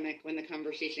my stomach when the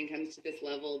conversation comes to this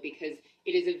level, because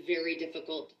it is a very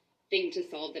difficult thing to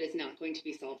solve that is not going to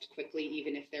be solved quickly,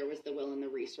 even if there was the will and the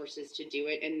resources to do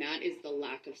it, and that is the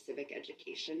lack of civic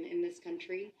education in this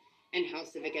country, and how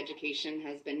civic education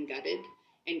has been gutted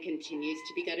and continues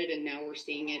to be gutted, and now we're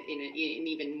seeing it in an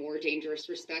even more dangerous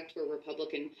respect, where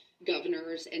Republican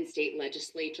governors and state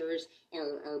legislators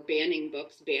are banning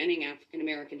books, banning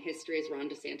African-American history, as Ron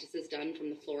DeSantis has done from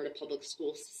the Florida public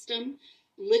school system,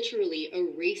 literally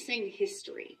erasing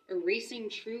history, erasing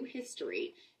true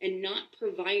history, and not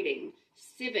providing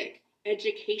civic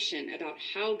education about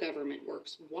how government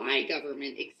works, why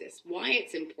government exists, why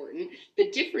it's important, the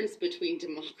difference between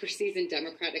democracies and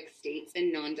democratic states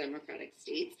and non-democratic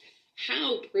states.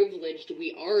 how privileged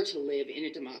we are to live in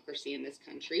a democracy in this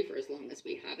country for as long as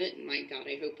we have it. And my God,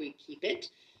 I hope we keep it.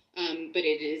 But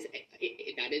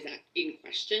that is in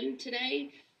question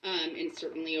today. And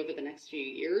certainly over the next few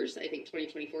years, I think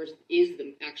 2024 is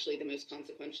actually the most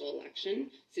consequential election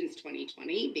since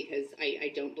 2020, because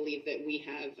I don't believe that we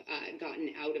have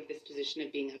gotten out of this position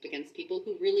of being up against people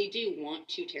who really do want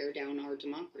to tear down our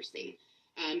democracy.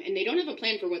 And they don't have a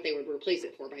plan for what they would replace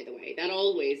it for, by the way. That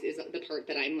always is the part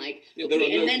that I'm like, yeah,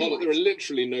 okay, there are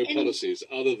literally no policies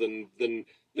other than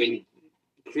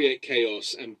create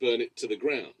chaos and burn it to the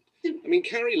ground. I mean,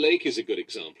 Carrie Lake is a good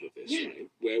example of this,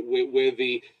 right? Where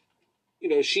the,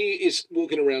 she is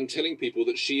walking around telling people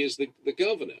that she is the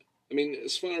governor. I mean,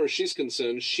 as far as she's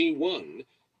concerned, she won,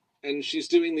 and she's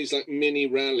doing these like mini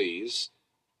rallies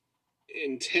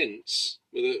in tents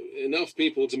with enough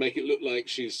people to make it look like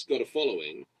she's got a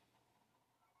following.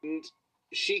 And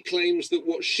she claims that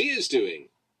what she is doing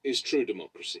is true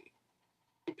democracy.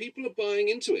 And people are buying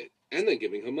into it, and they're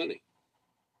giving her money.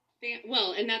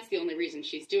 Well, and that's the only reason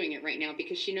she's doing it right now,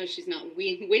 because she knows she's not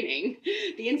winning.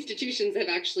 The institutions have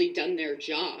actually done their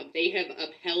job. They have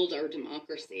upheld our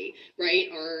democracy, right?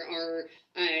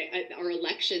 Our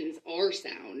elections are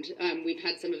sound. We've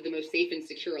had some of the most safe and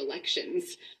secure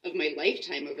elections of my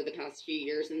lifetime over the past few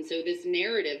years. And so this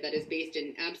narrative that is based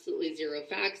in absolutely zero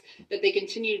facts that they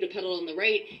continue to peddle on the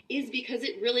right is because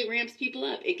it really ramps people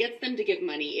up. It gets them to give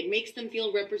money. It makes them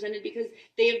feel represented because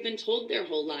they have been told their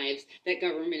whole lives that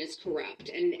government is corrupt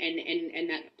and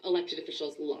that elected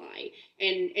officials lie.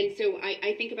 And so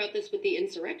I think about this with the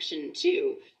insurrection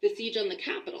too, the siege on the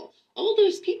Capitol. All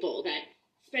those people that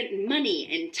spent money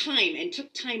and time and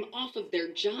took time off of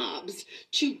their jobs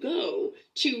to go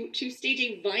to stage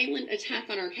a violent attack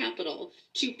on our Capitol,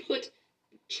 to put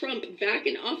Trump back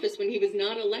in office when he was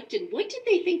not elected. What did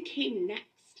they think came next?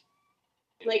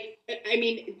 Like, I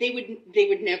mean, they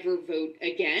would never vote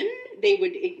again.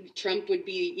 Trump would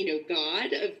be,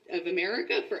 God of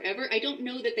America forever. I don't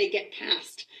know that they get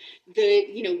past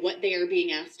what they are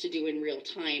being asked to do in real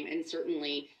time. And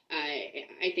certainly,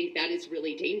 I think that is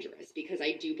really dangerous, because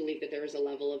I do believe that there is a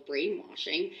level of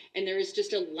brainwashing, and there is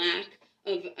just a lack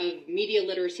of media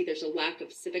literacy. There's a lack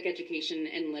of civic education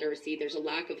and literacy. There's a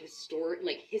lack of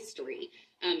history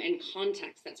and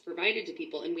context that's provided to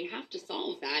people, and we have to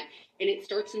solve that. And it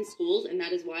starts in schools, and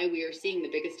that is why we are seeing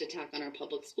the biggest attack on our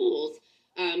public schools,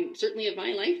 certainly of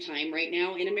my lifetime right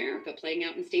now in America, playing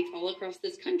out in states all across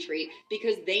this country,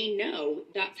 because they know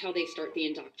that's how they start the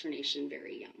indoctrination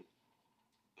very young.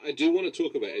 I do want to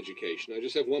talk about education. I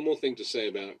just have one more thing to say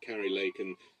about Carrie Lake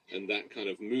and that kind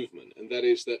of movement, and that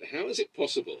is that how is it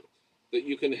possible that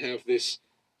you can have this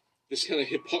kind of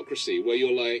hypocrisy where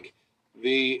you're like,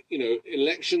 the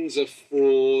elections are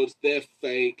fraud, they're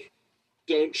fake,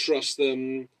 don't trust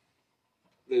them.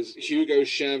 There's Hugo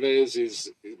Chavez is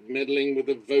meddling with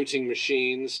the voting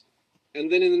machines,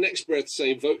 and then in the next breath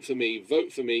say, vote for me,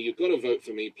 you've got to vote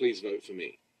for me, please vote for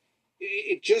me.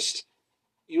 It just,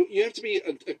 you have to be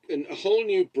a whole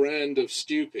new brand of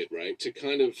stupid, right, to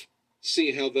kind of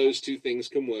see how those two things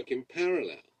can work in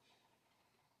parallel.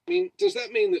 I mean, does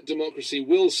that mean that democracy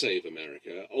will save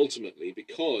America ultimately,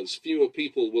 because fewer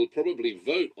people will probably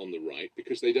vote on the right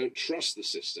because they don't trust the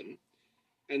system,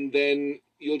 and then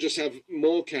you'll just have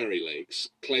more Carrie Lakes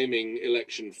claiming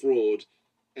election fraud,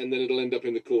 and then it'll end up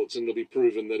in the courts and it'll be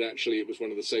proven that actually it was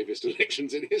one of the safest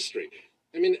elections in history?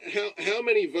 I mean, how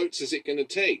many votes is it going to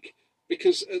take?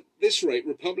 Because at this rate,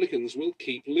 Republicans will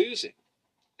keep losing.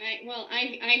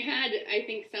 I had, I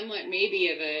think, somewhat maybe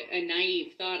of a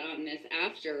naive thought on this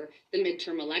after the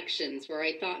midterm elections, where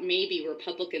I thought maybe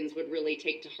Republicans would really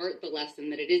take to heart the lesson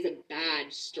that it is a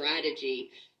bad strategy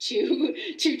to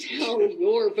tell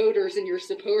your voters and your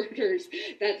supporters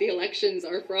that the elections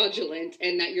are fraudulent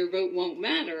and that your vote won't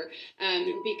matter,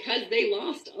 because they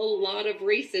lost a lot of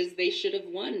races they should have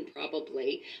won,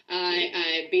 probably,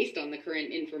 based on the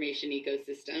current information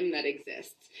ecosystem that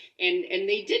exists. And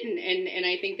they didn't. And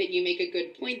I think that you make a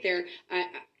good point there.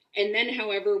 And then,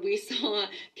 however, we saw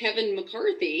Kevin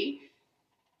McCarthy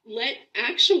let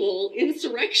actual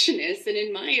insurrectionists, and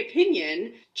in my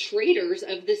opinion, traitors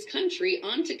of this country,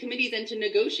 onto committees and to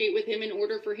negotiate with him in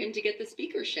order for him to get the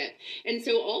speakership. And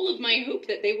so all of my hope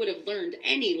that they would have learned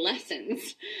any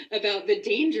lessons about the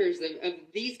dangers of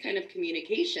these kind of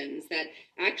communications that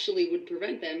actually would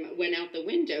prevent them went out the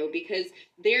window, because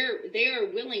they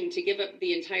are willing to give up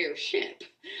the entire ship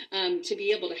to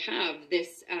be able to have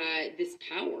this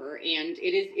power. And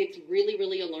it's really,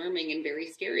 really alarming and very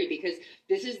scary, because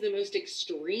this is the most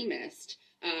extremist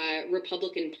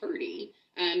Republican Party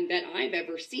that I've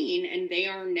ever seen, and they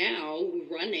are now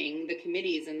running the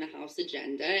committees in the House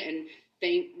agenda and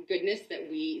thank goodness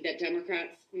that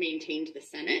Democrats maintained the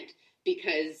Senate,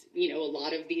 because, you know, a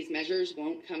lot of these measures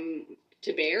won't come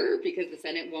to bear because the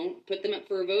Senate won't put them up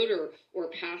for a vote or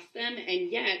pass them.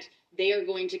 And yet they are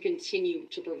going to continue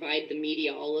to provide the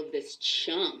media all of this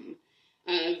chum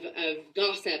of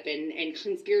gossip and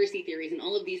conspiracy theories and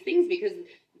all of these things, because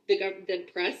the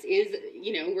press is,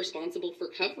 you know, responsible for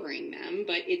covering them,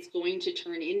 but it's going to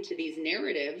turn into these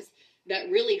narratives that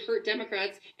really hurt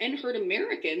Democrats and hurt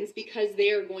Americans, because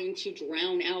they are going to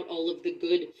drown out all of the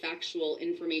good factual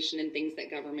information and things that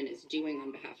government is doing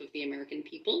on behalf of the American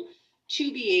people,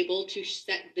 to be able to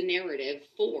set the narrative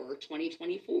for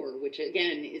 2024, which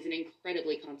again is an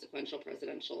incredibly consequential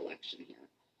presidential election here.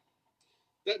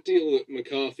 That deal that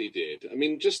McCarthy did, I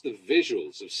mean, just the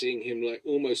visuals of seeing him like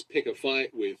almost pick a fight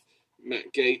with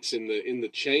Matt Gaetz in the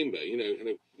chamber, you know, kind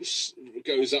of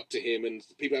goes up to him and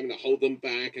people having to hold them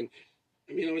back. And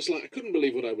I mean, I was like, I couldn't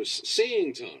believe what I was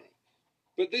seeing, Tara.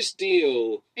 But this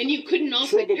deal... And you couldn't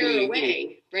also tear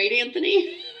away, right,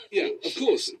 Anthony? Yeah, of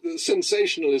course. The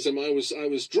sensationalism, I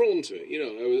was drawn to it. You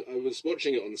know, I was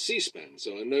watching it on C-SPAN,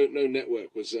 so I know no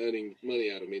network was earning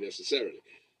money out of me necessarily.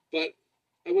 But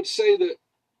I would say that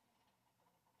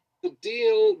the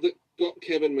deal that got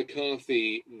Kevin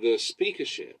McCarthy the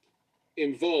speakership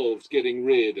involved getting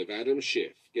rid of Adam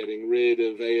Schiff, getting rid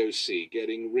of AOC,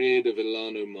 getting rid of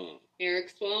Ilhan Omar.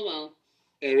 Eric Swalwell.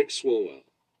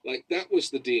 Like, that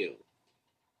was the deal.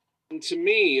 And to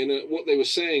me, and what they were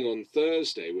saying on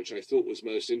Thursday, which I thought was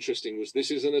most interesting, was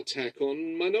this is an attack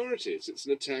on minorities. It's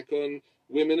an attack on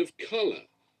women of colour.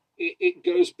 It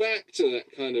goes back to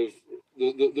that kind of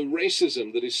the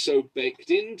racism that is so baked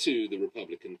into the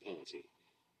Republican Party.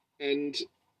 And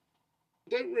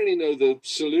I don't really know the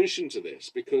solution to this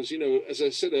because, you know, as I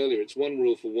said earlier, it's one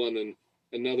rule for one and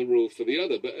another rule for the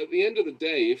other. But at the end of the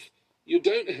day, if you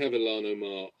don't have Ilhan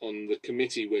Omar on the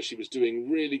committee where she was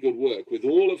doing really good work with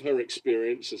all of her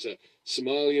experience as a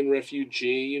Somalian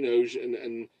refugee, you know,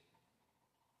 and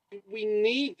we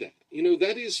need that. You know,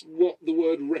 that is what the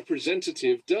word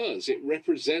representative does. It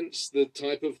represents the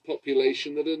type of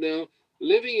population that are now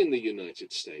living in the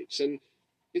United States. And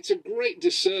it's a great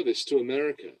disservice to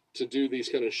America to do these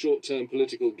kind of short-term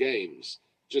political games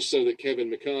just so that Kevin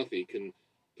McCarthy can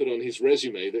put on his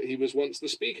resume that he was once the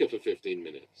speaker for 15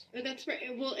 minutes. That's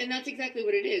right. Well, and that's exactly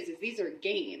what it is these are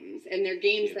games, and they're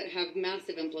games that have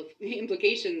massive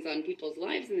implications on people's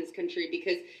lives in this country,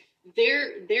 because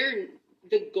they're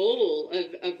the goal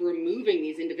of removing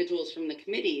these individuals from the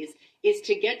committees is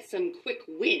to get some quick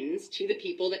wins to the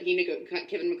people that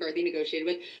Kevin McCarthy negotiated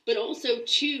with, but also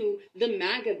to the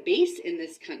MAGA base in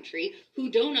this country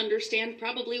who don't understand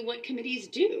probably what committees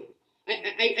do.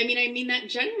 I mean that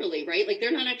generally, right? Like,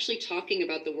 they're not actually talking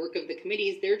about the work of the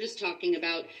committees. They're just talking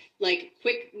about, like,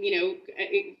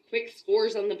 quick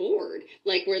scores on the board.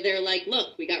 Like, where they're like,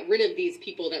 look, we got rid of these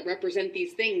people that represent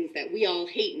these things that we all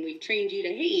hate and we've trained you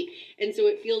to hate. And so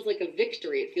it feels like a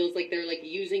victory. It feels like they're, like,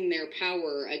 using their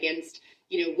power against,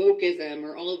 you know, wokeism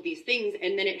or all of these things.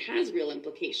 And then it has real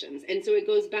implications. And so it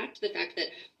goes back to the fact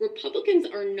that Republicans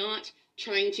are not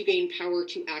trying to gain power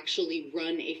to actually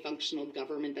run a functional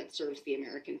government that serves the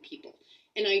American people.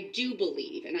 And I do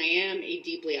believe, and I am a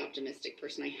deeply optimistic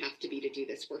person, I have to be to do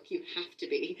this work, you have to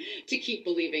be, to keep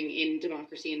believing in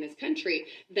democracy in this country,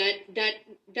 that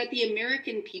the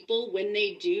American people, when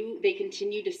they do, they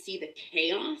continue to see the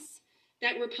chaos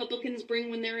that Republicans bring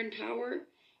when they're in power,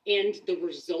 and the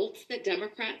results that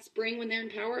Democrats bring when they're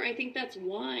in power. I think that's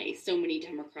why so many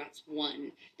Democrats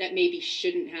won that maybe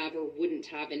shouldn't have or wouldn't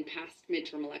have in past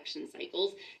midterm election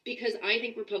cycles, because I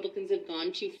think Republicans have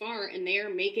gone too far and they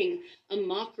are making a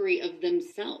mockery of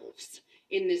themselves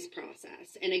in this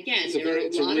process. And again, it's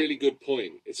a really good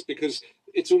point. It's because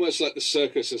it's almost like the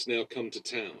circus has now come to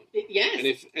town.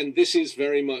 Yes. And this is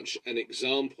very much an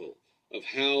example of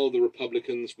how the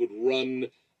Republicans would run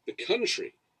the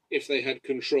country if they had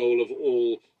control of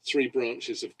all three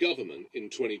branches of government in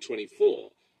 2024.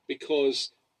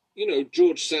 Because, you know,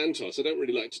 George Santos, I don't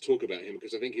really like to talk about him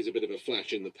because I think he's a bit of a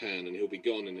flash in the pan and he'll be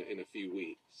gone in a few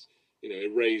weeks, you know,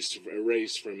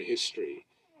 erased from history.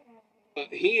 But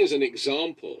he is an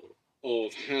example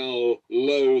of how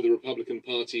low the Republican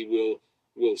Party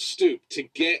will stoop to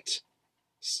get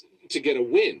a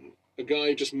win. A guy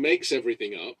who just makes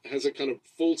everything up, has a kind of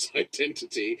false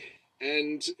identity,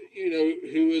 and, you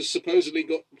know, who has supposedly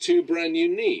got 2 brand new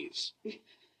knees.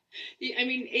 I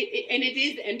mean, it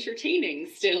is entertaining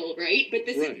still, right? But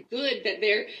this is good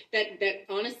that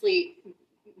honestly,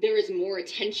 there is more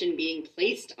attention being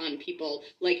placed on people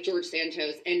like George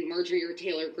Santos and Marjorie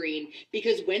Taylor Greene,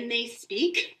 because when they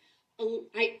speak,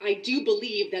 I do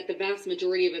believe that the vast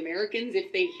majority of Americans,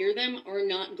 if they hear them, are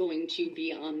not going to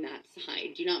be on that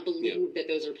side. Do not believe that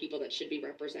those are people that should be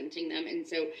representing them. And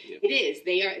so it is.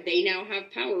 They now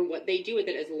have power. What they do with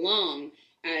it, as long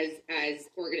as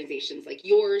organizations like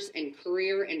yours and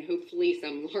Career and hopefully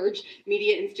some large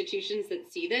media institutions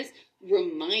that see this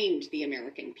remind the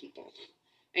American people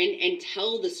and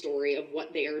tell the story of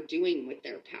what they are doing with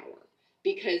their power.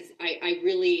 Because I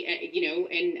really,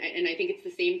 and I think it's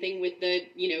the same thing with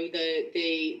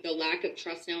the lack of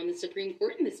trust now in the Supreme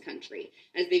Court in this country,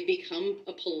 as they've become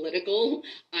a political,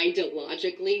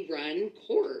 ideologically run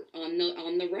court on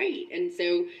the right. And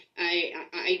so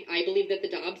I believe that the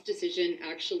Dobbs decision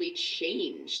actually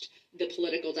changed the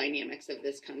political dynamics of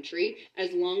this country,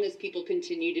 as long as people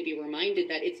continue to be reminded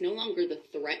that it's no longer the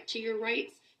threat to your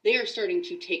rights. They are starting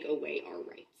to take away our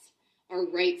rights. Our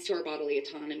rights to our bodily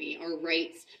autonomy, our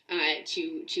rights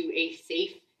to a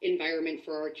safe environment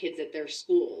for our kids at their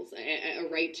schools, a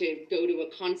right to go to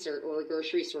a concert or a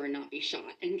grocery store and not be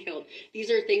shot and killed.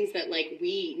 These are things that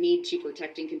we need to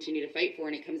protect and continue to fight for.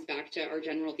 And it comes back to our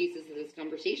general thesis of this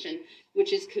conversation,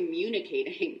 which is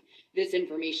communicating this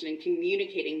information and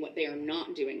communicating what they are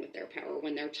not doing with their power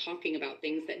when they're talking about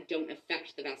things that don't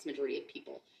affect the vast majority of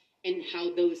people, and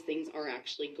how those things are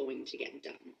actually going to get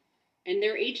done. And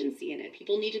their agency in it.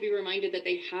 People need to be reminded that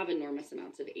they have enormous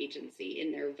amounts of agency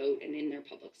in their vote and in their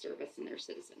public service and their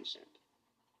citizenship.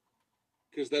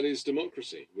 Because that is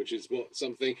democracy, which is what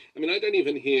something... I mean, I don't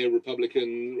even hear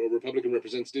Republican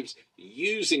representatives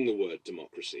using the word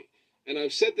democracy. And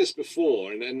I've said this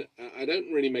before, and I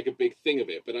don't really make a big thing of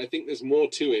it, but I think there's more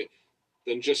to it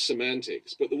than just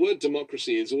semantics. But the word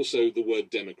democracy is also the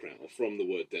word Democrat, or from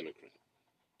the word Democrat.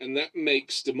 And that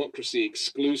makes democracy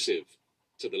exclusive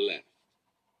to the left.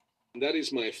 And that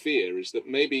is my fear, is that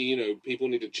maybe, people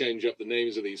need to change up the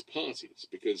names of these parties,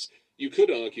 because you could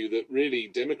argue that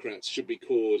really Democrats should be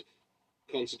called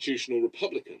constitutional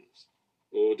Republicans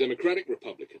or democratic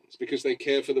Republicans, because they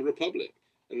care for the Republic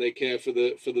and they care for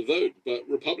the vote. But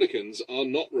Republicans are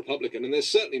not Republican, and they're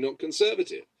certainly not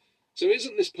conservative. So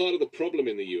isn't this part of the problem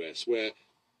in the US, where,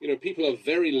 people are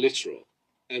very literal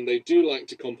and they do like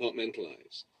to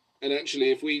compartmentalize? And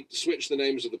actually, if we switch the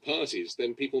names of the parties,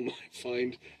 then people might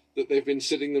find that they've been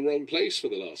sitting in the wrong place for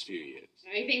the last few years.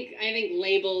 I think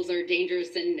labels are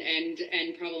dangerous and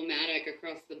problematic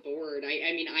across the board.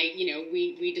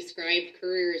 We described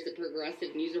Career as a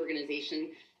progressive news organization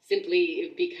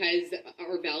simply because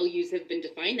our values have been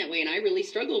defined that way, and I really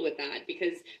struggle with that,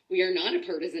 because we are not a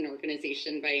partisan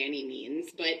organization by any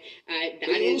means. But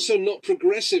you're also not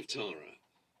progressive, Tara.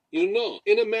 You're not.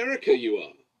 In America, you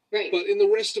are. Right. But in the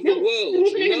rest of the world,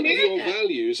 none of your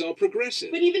values are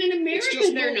progressive. But even in America,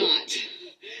 they're not.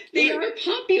 They are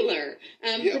popular.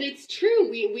 But it's true.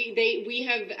 We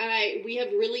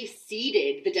have really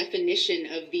ceded the definition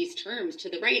of these terms to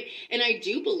the right. And I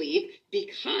do believe,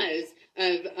 because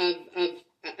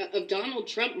of Donald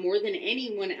Trump more than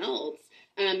anyone else,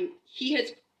 he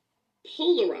has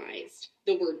polarized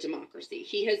the word democracy.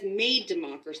 He has made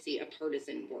democracy a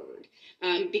partisan word,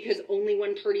 because only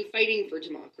one party fighting for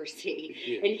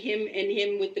democracy, and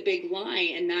him with the big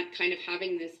lie, and that kind of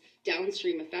having this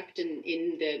downstream effect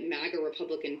in the MAGA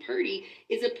Republican Party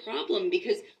is a problem,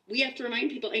 because we have to remind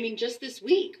people. I mean, just this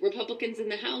week, Republicans in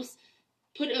the House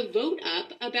put a vote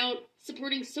up about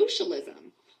supporting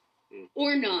socialism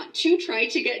or not, to try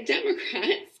to get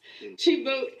Democrats to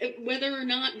vote whether or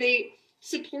not they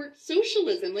support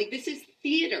socialism. This is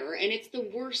theater, and it's the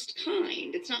worst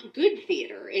kind. It's not good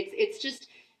theater. It's just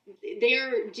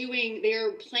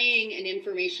they're playing an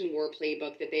information war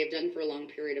playbook that they have done for a long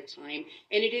period of time,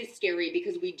 and it is scary,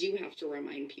 because we do have to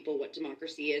remind people what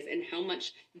democracy is and how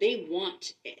much they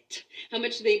want it, how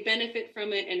much they benefit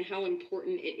from it, and how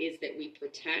important it is that we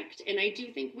protect. And I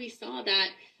do think we saw that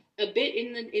a bit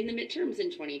in the midterms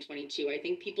in 2022. I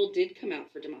think people did come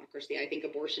out for democracy. I think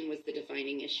abortion was the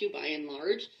defining issue by and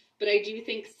large. But I do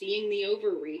think seeing the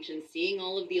overreach and seeing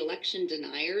all of the election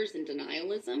deniers and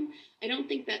denialism, I don't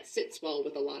think that sits well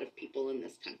with a lot of people in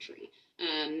this country,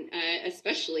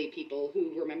 especially people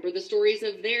who remember the stories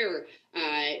of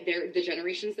the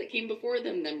generations that came before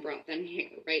them, then brought them here,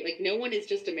 right? No one is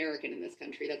just American in this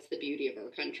country. That's the beauty of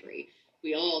our country.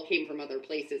 We all came from other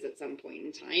places at some point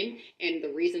in time, and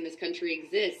the reason this country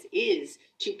exists is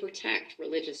to protect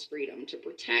religious freedom, to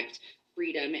protect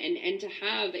freedom, and to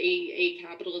have a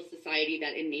capitalist society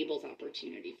that enables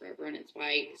opportunity for everyone. It's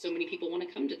why so many people want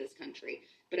to come to this country.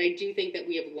 But I do think that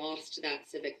we have lost that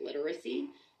civic literacy,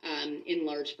 in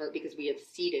large part because we have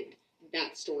ceded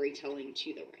that storytelling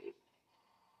to the right.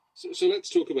 So let's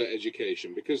talk about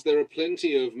education, because there are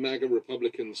plenty of MAGA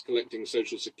Republicans collecting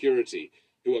Social Security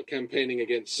who are campaigning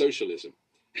against socialism,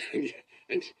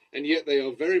 and yet they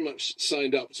are very much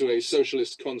signed up to a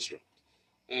socialist construct.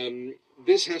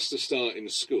 This has to start in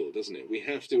school, doesn't it? We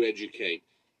have to educate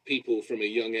people from a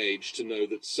young age to know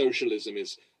that socialism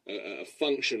is a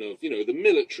function of, the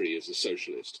military is a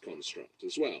socialist construct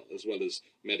as well as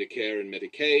Medicare and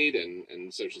Medicaid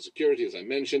and Social Security, as I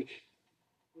mentioned.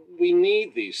 We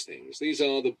need these things. These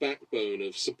are the backbone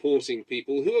of supporting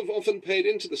people who have often paid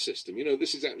into the system.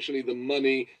 This is actually the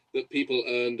money that people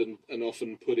earned and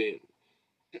often put in.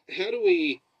 How do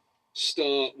we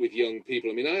start with young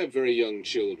people? I mean, I have very young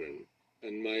children,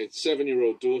 and my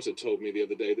 7-year-old daughter told me the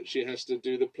other day that she has to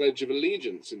do the Pledge of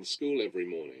Allegiance in school every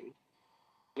morning.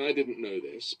 And I didn't know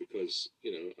this because,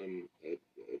 I'm a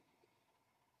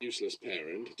useless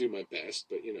parent, do my best,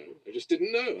 but, I just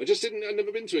didn't know. I'd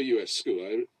never been to a US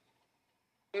school.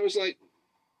 I was like,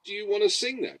 do you want to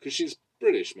sing that? Because she's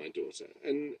British, my daughter.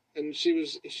 And she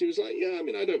was like, yeah, I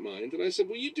mean, I don't mind. And I said,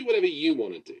 well, you do whatever you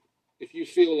want to do, if you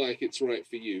feel like it's right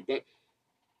for you. But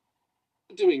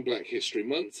they're doing Black History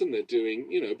Month, and they're doing,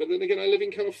 but then again, I live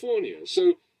in California.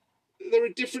 So there are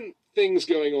different things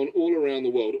going on all around the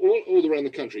world, all around the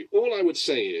country. All I would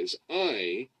say is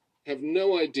I have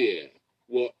no idea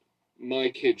what my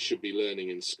kids should be learning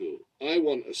in school. I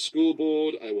want a school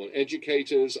board, I want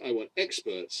educators, I want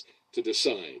experts to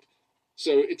decide.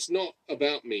 So it's not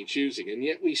about me choosing, and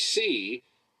yet we see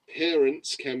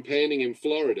parents campaigning in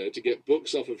Florida to get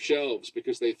books off of shelves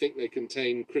because they think they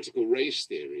contain critical race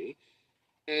theory,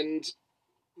 and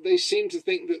they seem to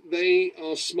think that they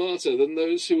are smarter than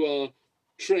those who are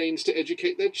trained to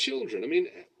educate their children. I mean,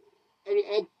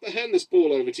 I'll hand this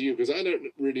ball over to you because I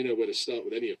don't really know where to start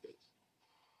with any of this.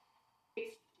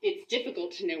 It's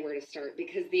difficult to know where to start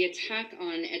because the attack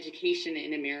on education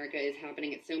in America is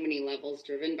happening at so many levels,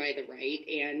 driven by the right.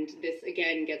 And this,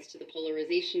 again, gets to the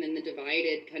polarization and the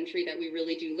divided country that we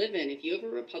really do live in. If you have a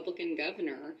Republican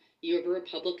governor, you have a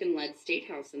Republican-led state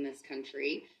house in this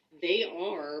country, they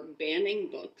are banning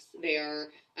books. They are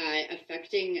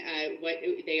affecting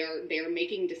they are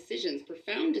making decisions,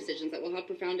 profound decisions that will have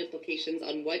profound implications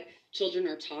on what children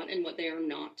are taught and what they are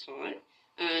not taught.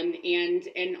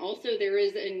 And also there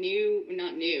is there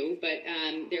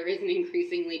is an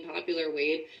increasingly popular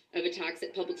wave of attacks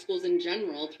at public schools in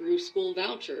general through school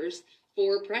vouchers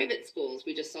for private schools.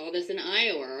 We just saw this in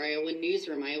Iowa. Our Iowa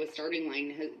newsroom, Iowa Starting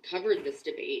Line, has covered this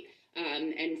debate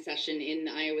and session in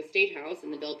the Iowa State House,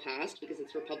 and the bill passed because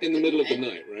it's Republican. In the middle of the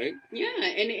night, right? Yeah,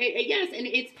 and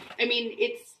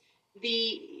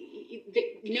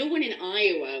no one in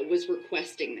Iowa was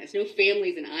requesting this. No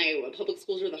families in Iowa. Public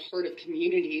schools are the heart of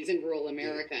communities in rural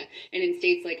America and in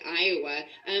states like Iowa.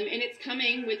 And it's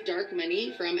coming with dark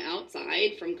money from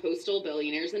outside, from coastal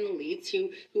billionaires and elites who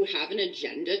have an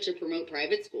agenda to promote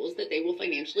private schools that they will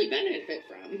financially benefit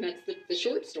from. That's the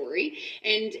short story.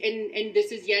 And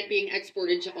this is yet being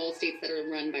exported to all states that are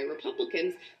run by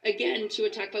Republicans, again, to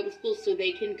attack public schools so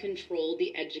they can control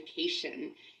the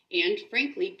education and,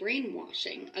 frankly,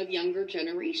 brainwashing of younger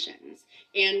generations.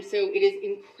 And so it is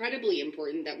incredibly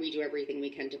important that we do everything we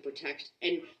can to protect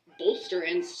and bolster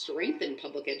and strengthen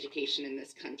public education in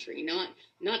this country, not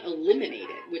eliminate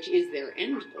it, which is their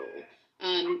end goal.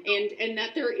 And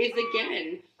that there is,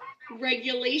 again,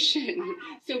 regulation,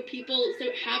 so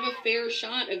have a fair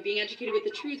shot of being educated with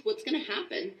the truth. What's going to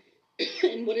happen,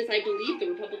 and what is, I believe,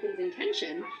 the Republicans'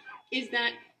 intention, is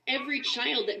that every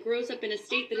child that grows up in a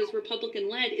state that is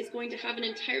Republican-led is going to have an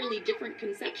entirely different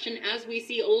conception as we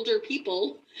see older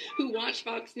people who watch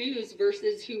Fox News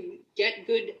versus who get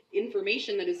good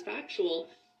information that is factual,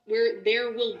 where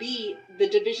the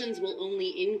divisions will only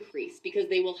increase because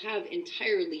they will have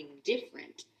entirely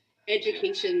different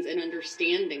educations and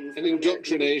understandings. And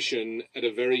indoctrination at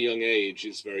a very young age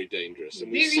is very dangerous.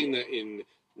 And we've seen that in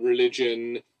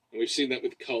religion, and we've seen that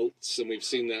with cults, and we've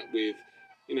seen that with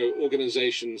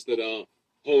organizations that are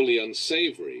wholly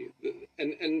unsavory.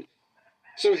 And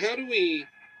so how do we,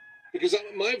 because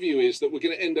my view is that we're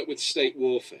going to end up with state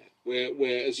warfare,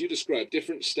 where, as you described,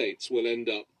 different states will end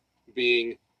up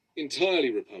being entirely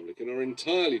Republican or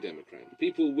entirely Democrat.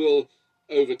 People will,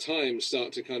 over time,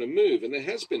 start to kind of move. And there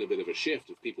has been a bit of a shift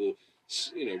of people,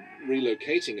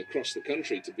 relocating across the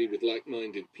country to be with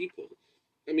like-minded people.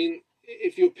 I mean,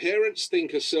 if your parents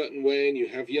think a certain way and you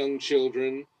have young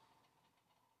children,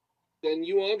 then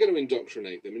you are going to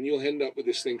indoctrinate them, and you'll end up with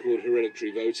this thing called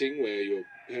hereditary voting,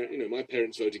 where my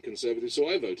parents voted Conservative, so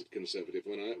I voted Conservative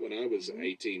when I was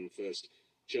 18, first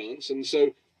chance, and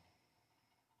so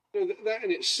that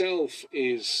in itself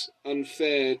is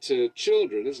unfair to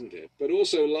children, isn't it? But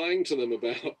also lying to them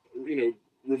about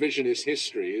revisionist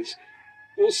history is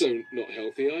also not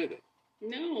healthy either.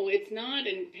 No, it's not.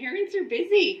 And parents are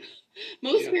busy.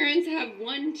 Most parents have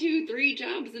 1, 2, 3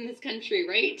 jobs in this country,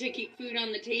 right? To keep food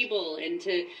on the table and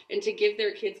to give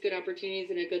their kids good opportunities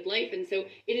and a good life. And so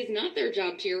it is not their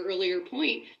job, to your earlier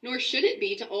point, nor should it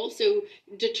be, to also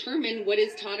determine what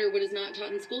is taught or what is not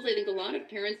taught in schools. I think a lot of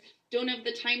parents don't have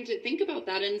the time to think about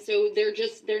that, and so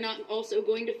they're not also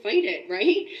going to fight it,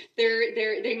 right?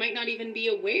 They might not even be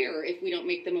aware if we don't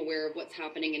make them aware of what's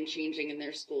happening and changing in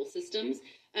their school systems.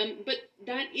 But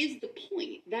that is the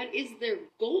point. That is their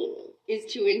goal,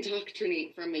 is to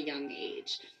indoctrinate from a young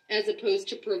age, as opposed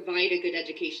to provide a good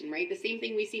education, right? The same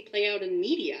thing we see play out in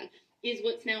media is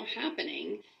what's now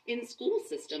happening in school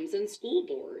systems and school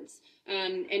boards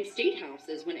and state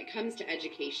houses when it comes to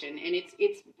education. And it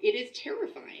is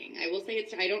terrifying. I will say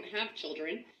I don't have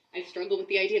children. I struggle with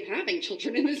the idea of having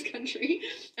children in this country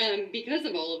because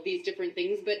of all of these different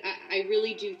things. But I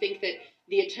really do think that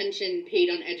the attention paid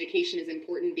on education is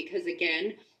important because,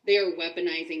 again, they are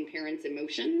weaponizing parents'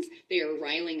 emotions. They are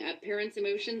riling up parents'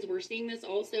 emotions. We're seeing this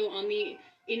also on the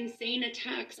insane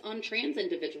attacks on trans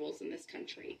individuals in this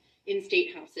country in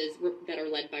state houses that are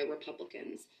led by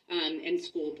Republicans and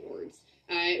school boards,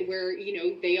 where,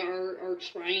 they are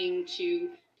trying to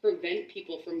prevent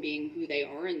people from being who they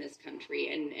are in this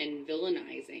country and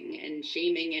villainizing and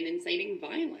shaming and inciting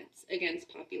violence against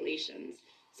populations.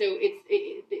 So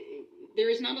there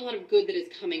is not a lot of good that is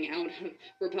coming out of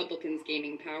Republicans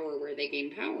gaining power where they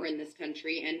gain power in this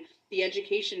country. And the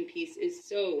education piece is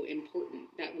so important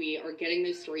that we are getting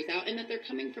those stories out and that they're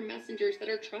coming from messengers that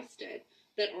are trusted,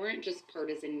 that aren't just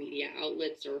partisan media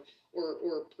outlets or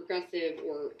progressive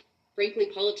or, frankly,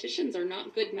 politicians are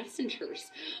not good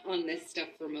messengers on this stuff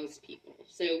for most people.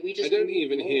 So I don't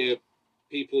even hear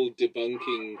people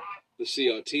debunking the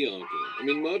CRT argument. I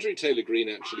mean, Marjorie Taylor Greene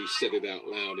actually said it out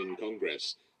loud in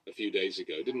Congress a few days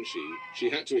ago, didn't she? She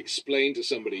had to explain to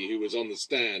somebody who was on the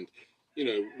stand,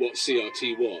 what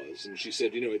CRT was. And she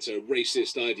said, it's a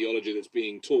racist ideology that's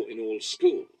being taught in all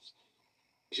schools.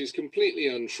 Which is completely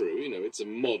untrue. It's a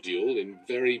module in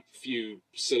very few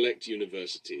select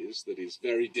universities that is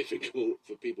very difficult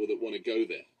for people that want to go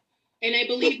there. And I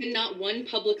believe that not one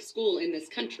public school in this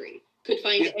country could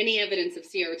find any evidence of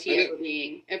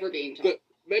CRT ever being taught. But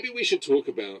maybe we should talk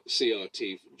about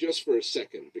CRT just for a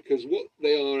second, because what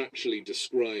they are actually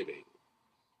describing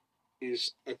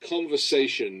is a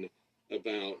conversation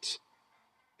about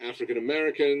African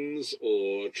Americans,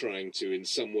 or trying to, in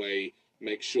some way,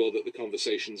 make sure that the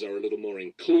conversations are a little more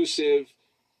inclusive,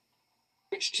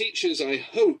 which teachers, I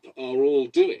hope, are all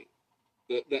doing,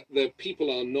 that the people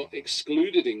are not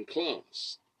excluded in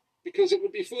class, because it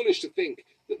would be foolish to think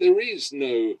that there is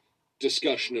no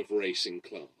discussion of race in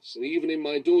class. And even in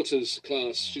my daughter's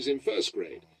class, she's in first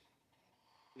grade,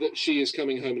 that she is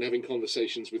coming home and having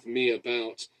conversations with me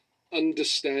about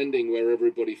understanding where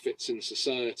everybody fits in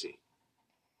society.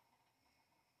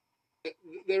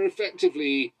 They're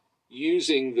effectively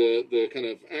using the kind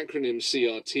of acronym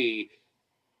CRT,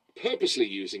 purposely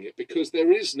using it, because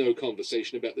there is no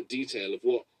conversation about the detail of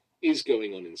what is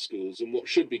going on in schools and what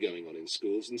should be going on in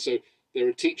schools. And so there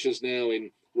are teachers now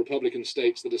in Republican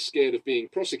states that are scared of being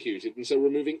prosecuted, and so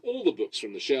removing all the books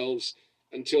from the shelves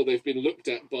until they've been looked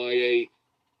at by a,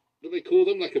 what do they call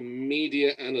them, like a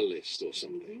media analyst or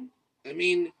something. I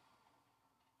mean,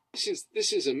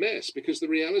 this is a mess, because the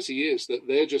reality is that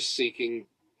they're just seeking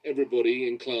everybody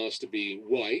in class to be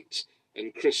white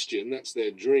and Christian. That's their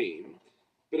dream.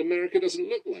 But America doesn't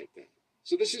look like that.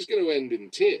 So this is going to end in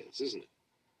tears, isn't it?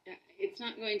 Yeah, it's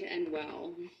not going to end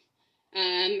well.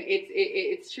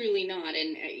 It's truly not.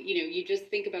 And, you just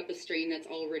think about the strain that's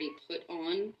already put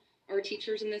on our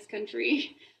teachers in this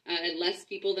country. Less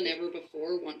people than ever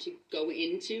before want to go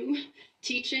into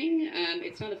teaching.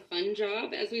 It's not a fun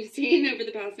job, as we've seen over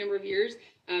the past number of years.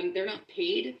 They're not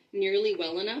paid nearly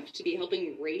well enough to be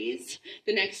helping raise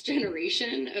the next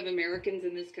generation of Americans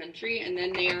in this country, and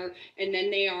then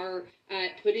they are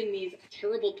put in these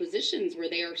terrible positions where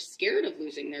they are scared of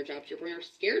losing their jobs, or are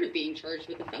scared of being charged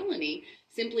with a felony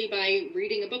simply by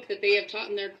reading a book that they have taught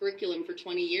in their curriculum for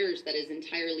 20 years that is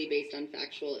entirely based on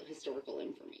factual historical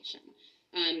information.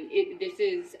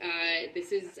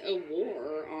 This is a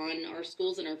war on our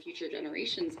schools and our future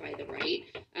generations by the right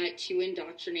to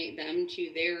indoctrinate them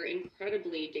to their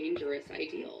incredibly dangerous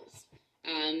ideals.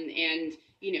 And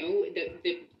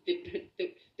the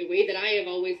way that I have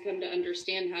always come to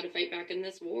understand how to fight back in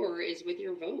this war is with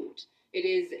your vote.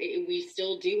 We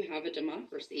still do have a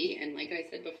democracy, and like I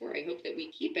said before, I hope that we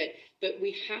keep it. But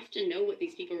we have to know what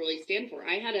these people really stand for.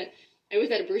 I was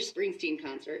at a Bruce Springsteen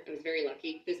concert. I was very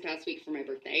lucky this past week for my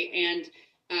birthday, and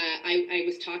I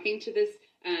was talking to this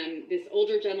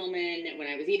older gentleman when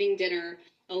I was eating dinner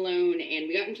alone, and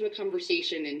we got into a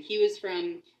conversation, and he was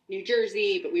from New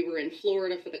Jersey, but we were in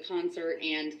Florida for the concert,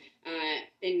 and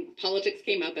politics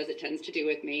came up, as it tends to do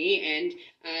with me, and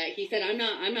he said, I'm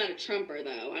not a Trumper,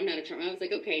 though. I'm not a Trumper. I was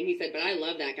like, okay, and he said, but I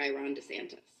love that guy, Ron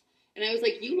DeSantis. And I was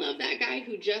like, you love that guy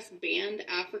who just banned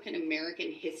African-American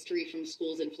history from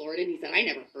schools in Florida? And he said, I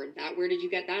never heard that. Where did you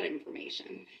get that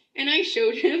information? And I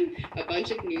showed him a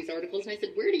bunch of news articles, and I said,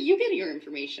 where do you get your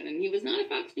information? And he was not a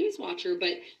Fox News watcher,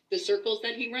 but the circles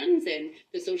that he runs in,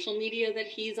 the social media that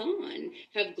he's on,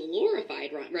 have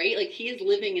glorified Ron, right? Like, he is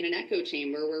living in an echo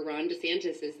chamber where Ron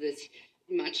DeSantis is this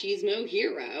machismo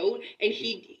hero, and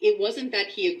it wasn't that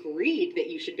he agreed that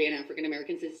you should ban African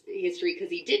Americans' history, because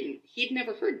he didn't. He'd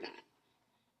never heard that,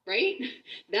 right?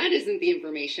 That isn't the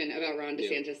information about Ron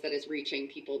DeSantis that is reaching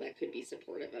people that could be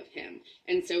supportive of him.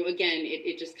 And so again,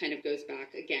 it just kind of goes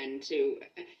back again to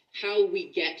how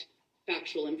we get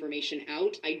factual information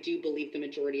out. I do believe the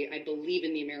majority, I believe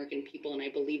in the American people, and I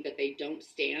believe that they don't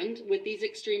stand with these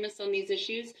extremists on these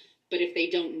issues. But if they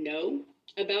don't know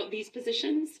about these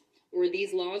positions or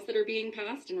these laws that are being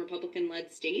passed in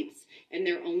Republican-led states, and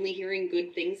they're only hearing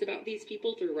good things about these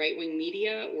people through right-wing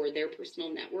media or their personal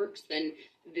networks, then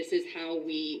this is how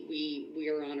we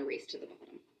are on a race to the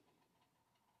bottom.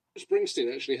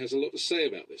 Springsteen actually has a lot to say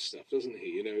about this stuff, doesn't he?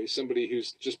 You know, he's somebody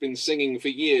who's just been singing for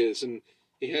years, and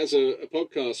he has a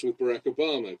podcast with Barack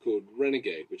Obama called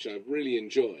Renegade, which I've really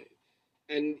enjoyed.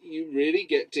 And you really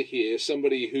get to hear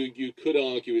somebody who you could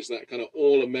argue is that kind of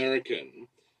all-American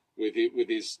with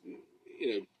his,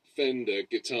 you know, Fender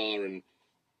guitar, and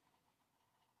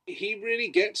he really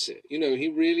gets it. You know, he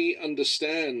really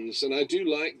understands, and I do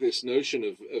like this notion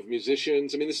of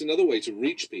musicians. I mean, it's another way to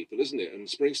reach people, isn't it? And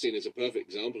Springsteen is a perfect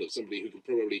example of somebody who could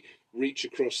probably reach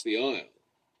across the aisle.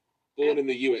 Born in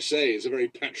the USA is a very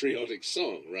patriotic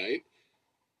song, right?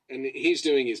 And he's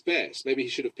doing his best. Maybe he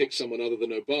should have picked someone other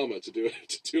than Obama to do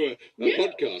a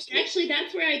podcast with. Actually,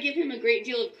 that's where I give him a great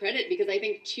deal of credit, because I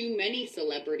think too many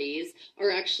celebrities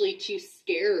are actually too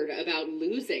scared about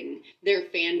losing their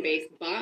fan base by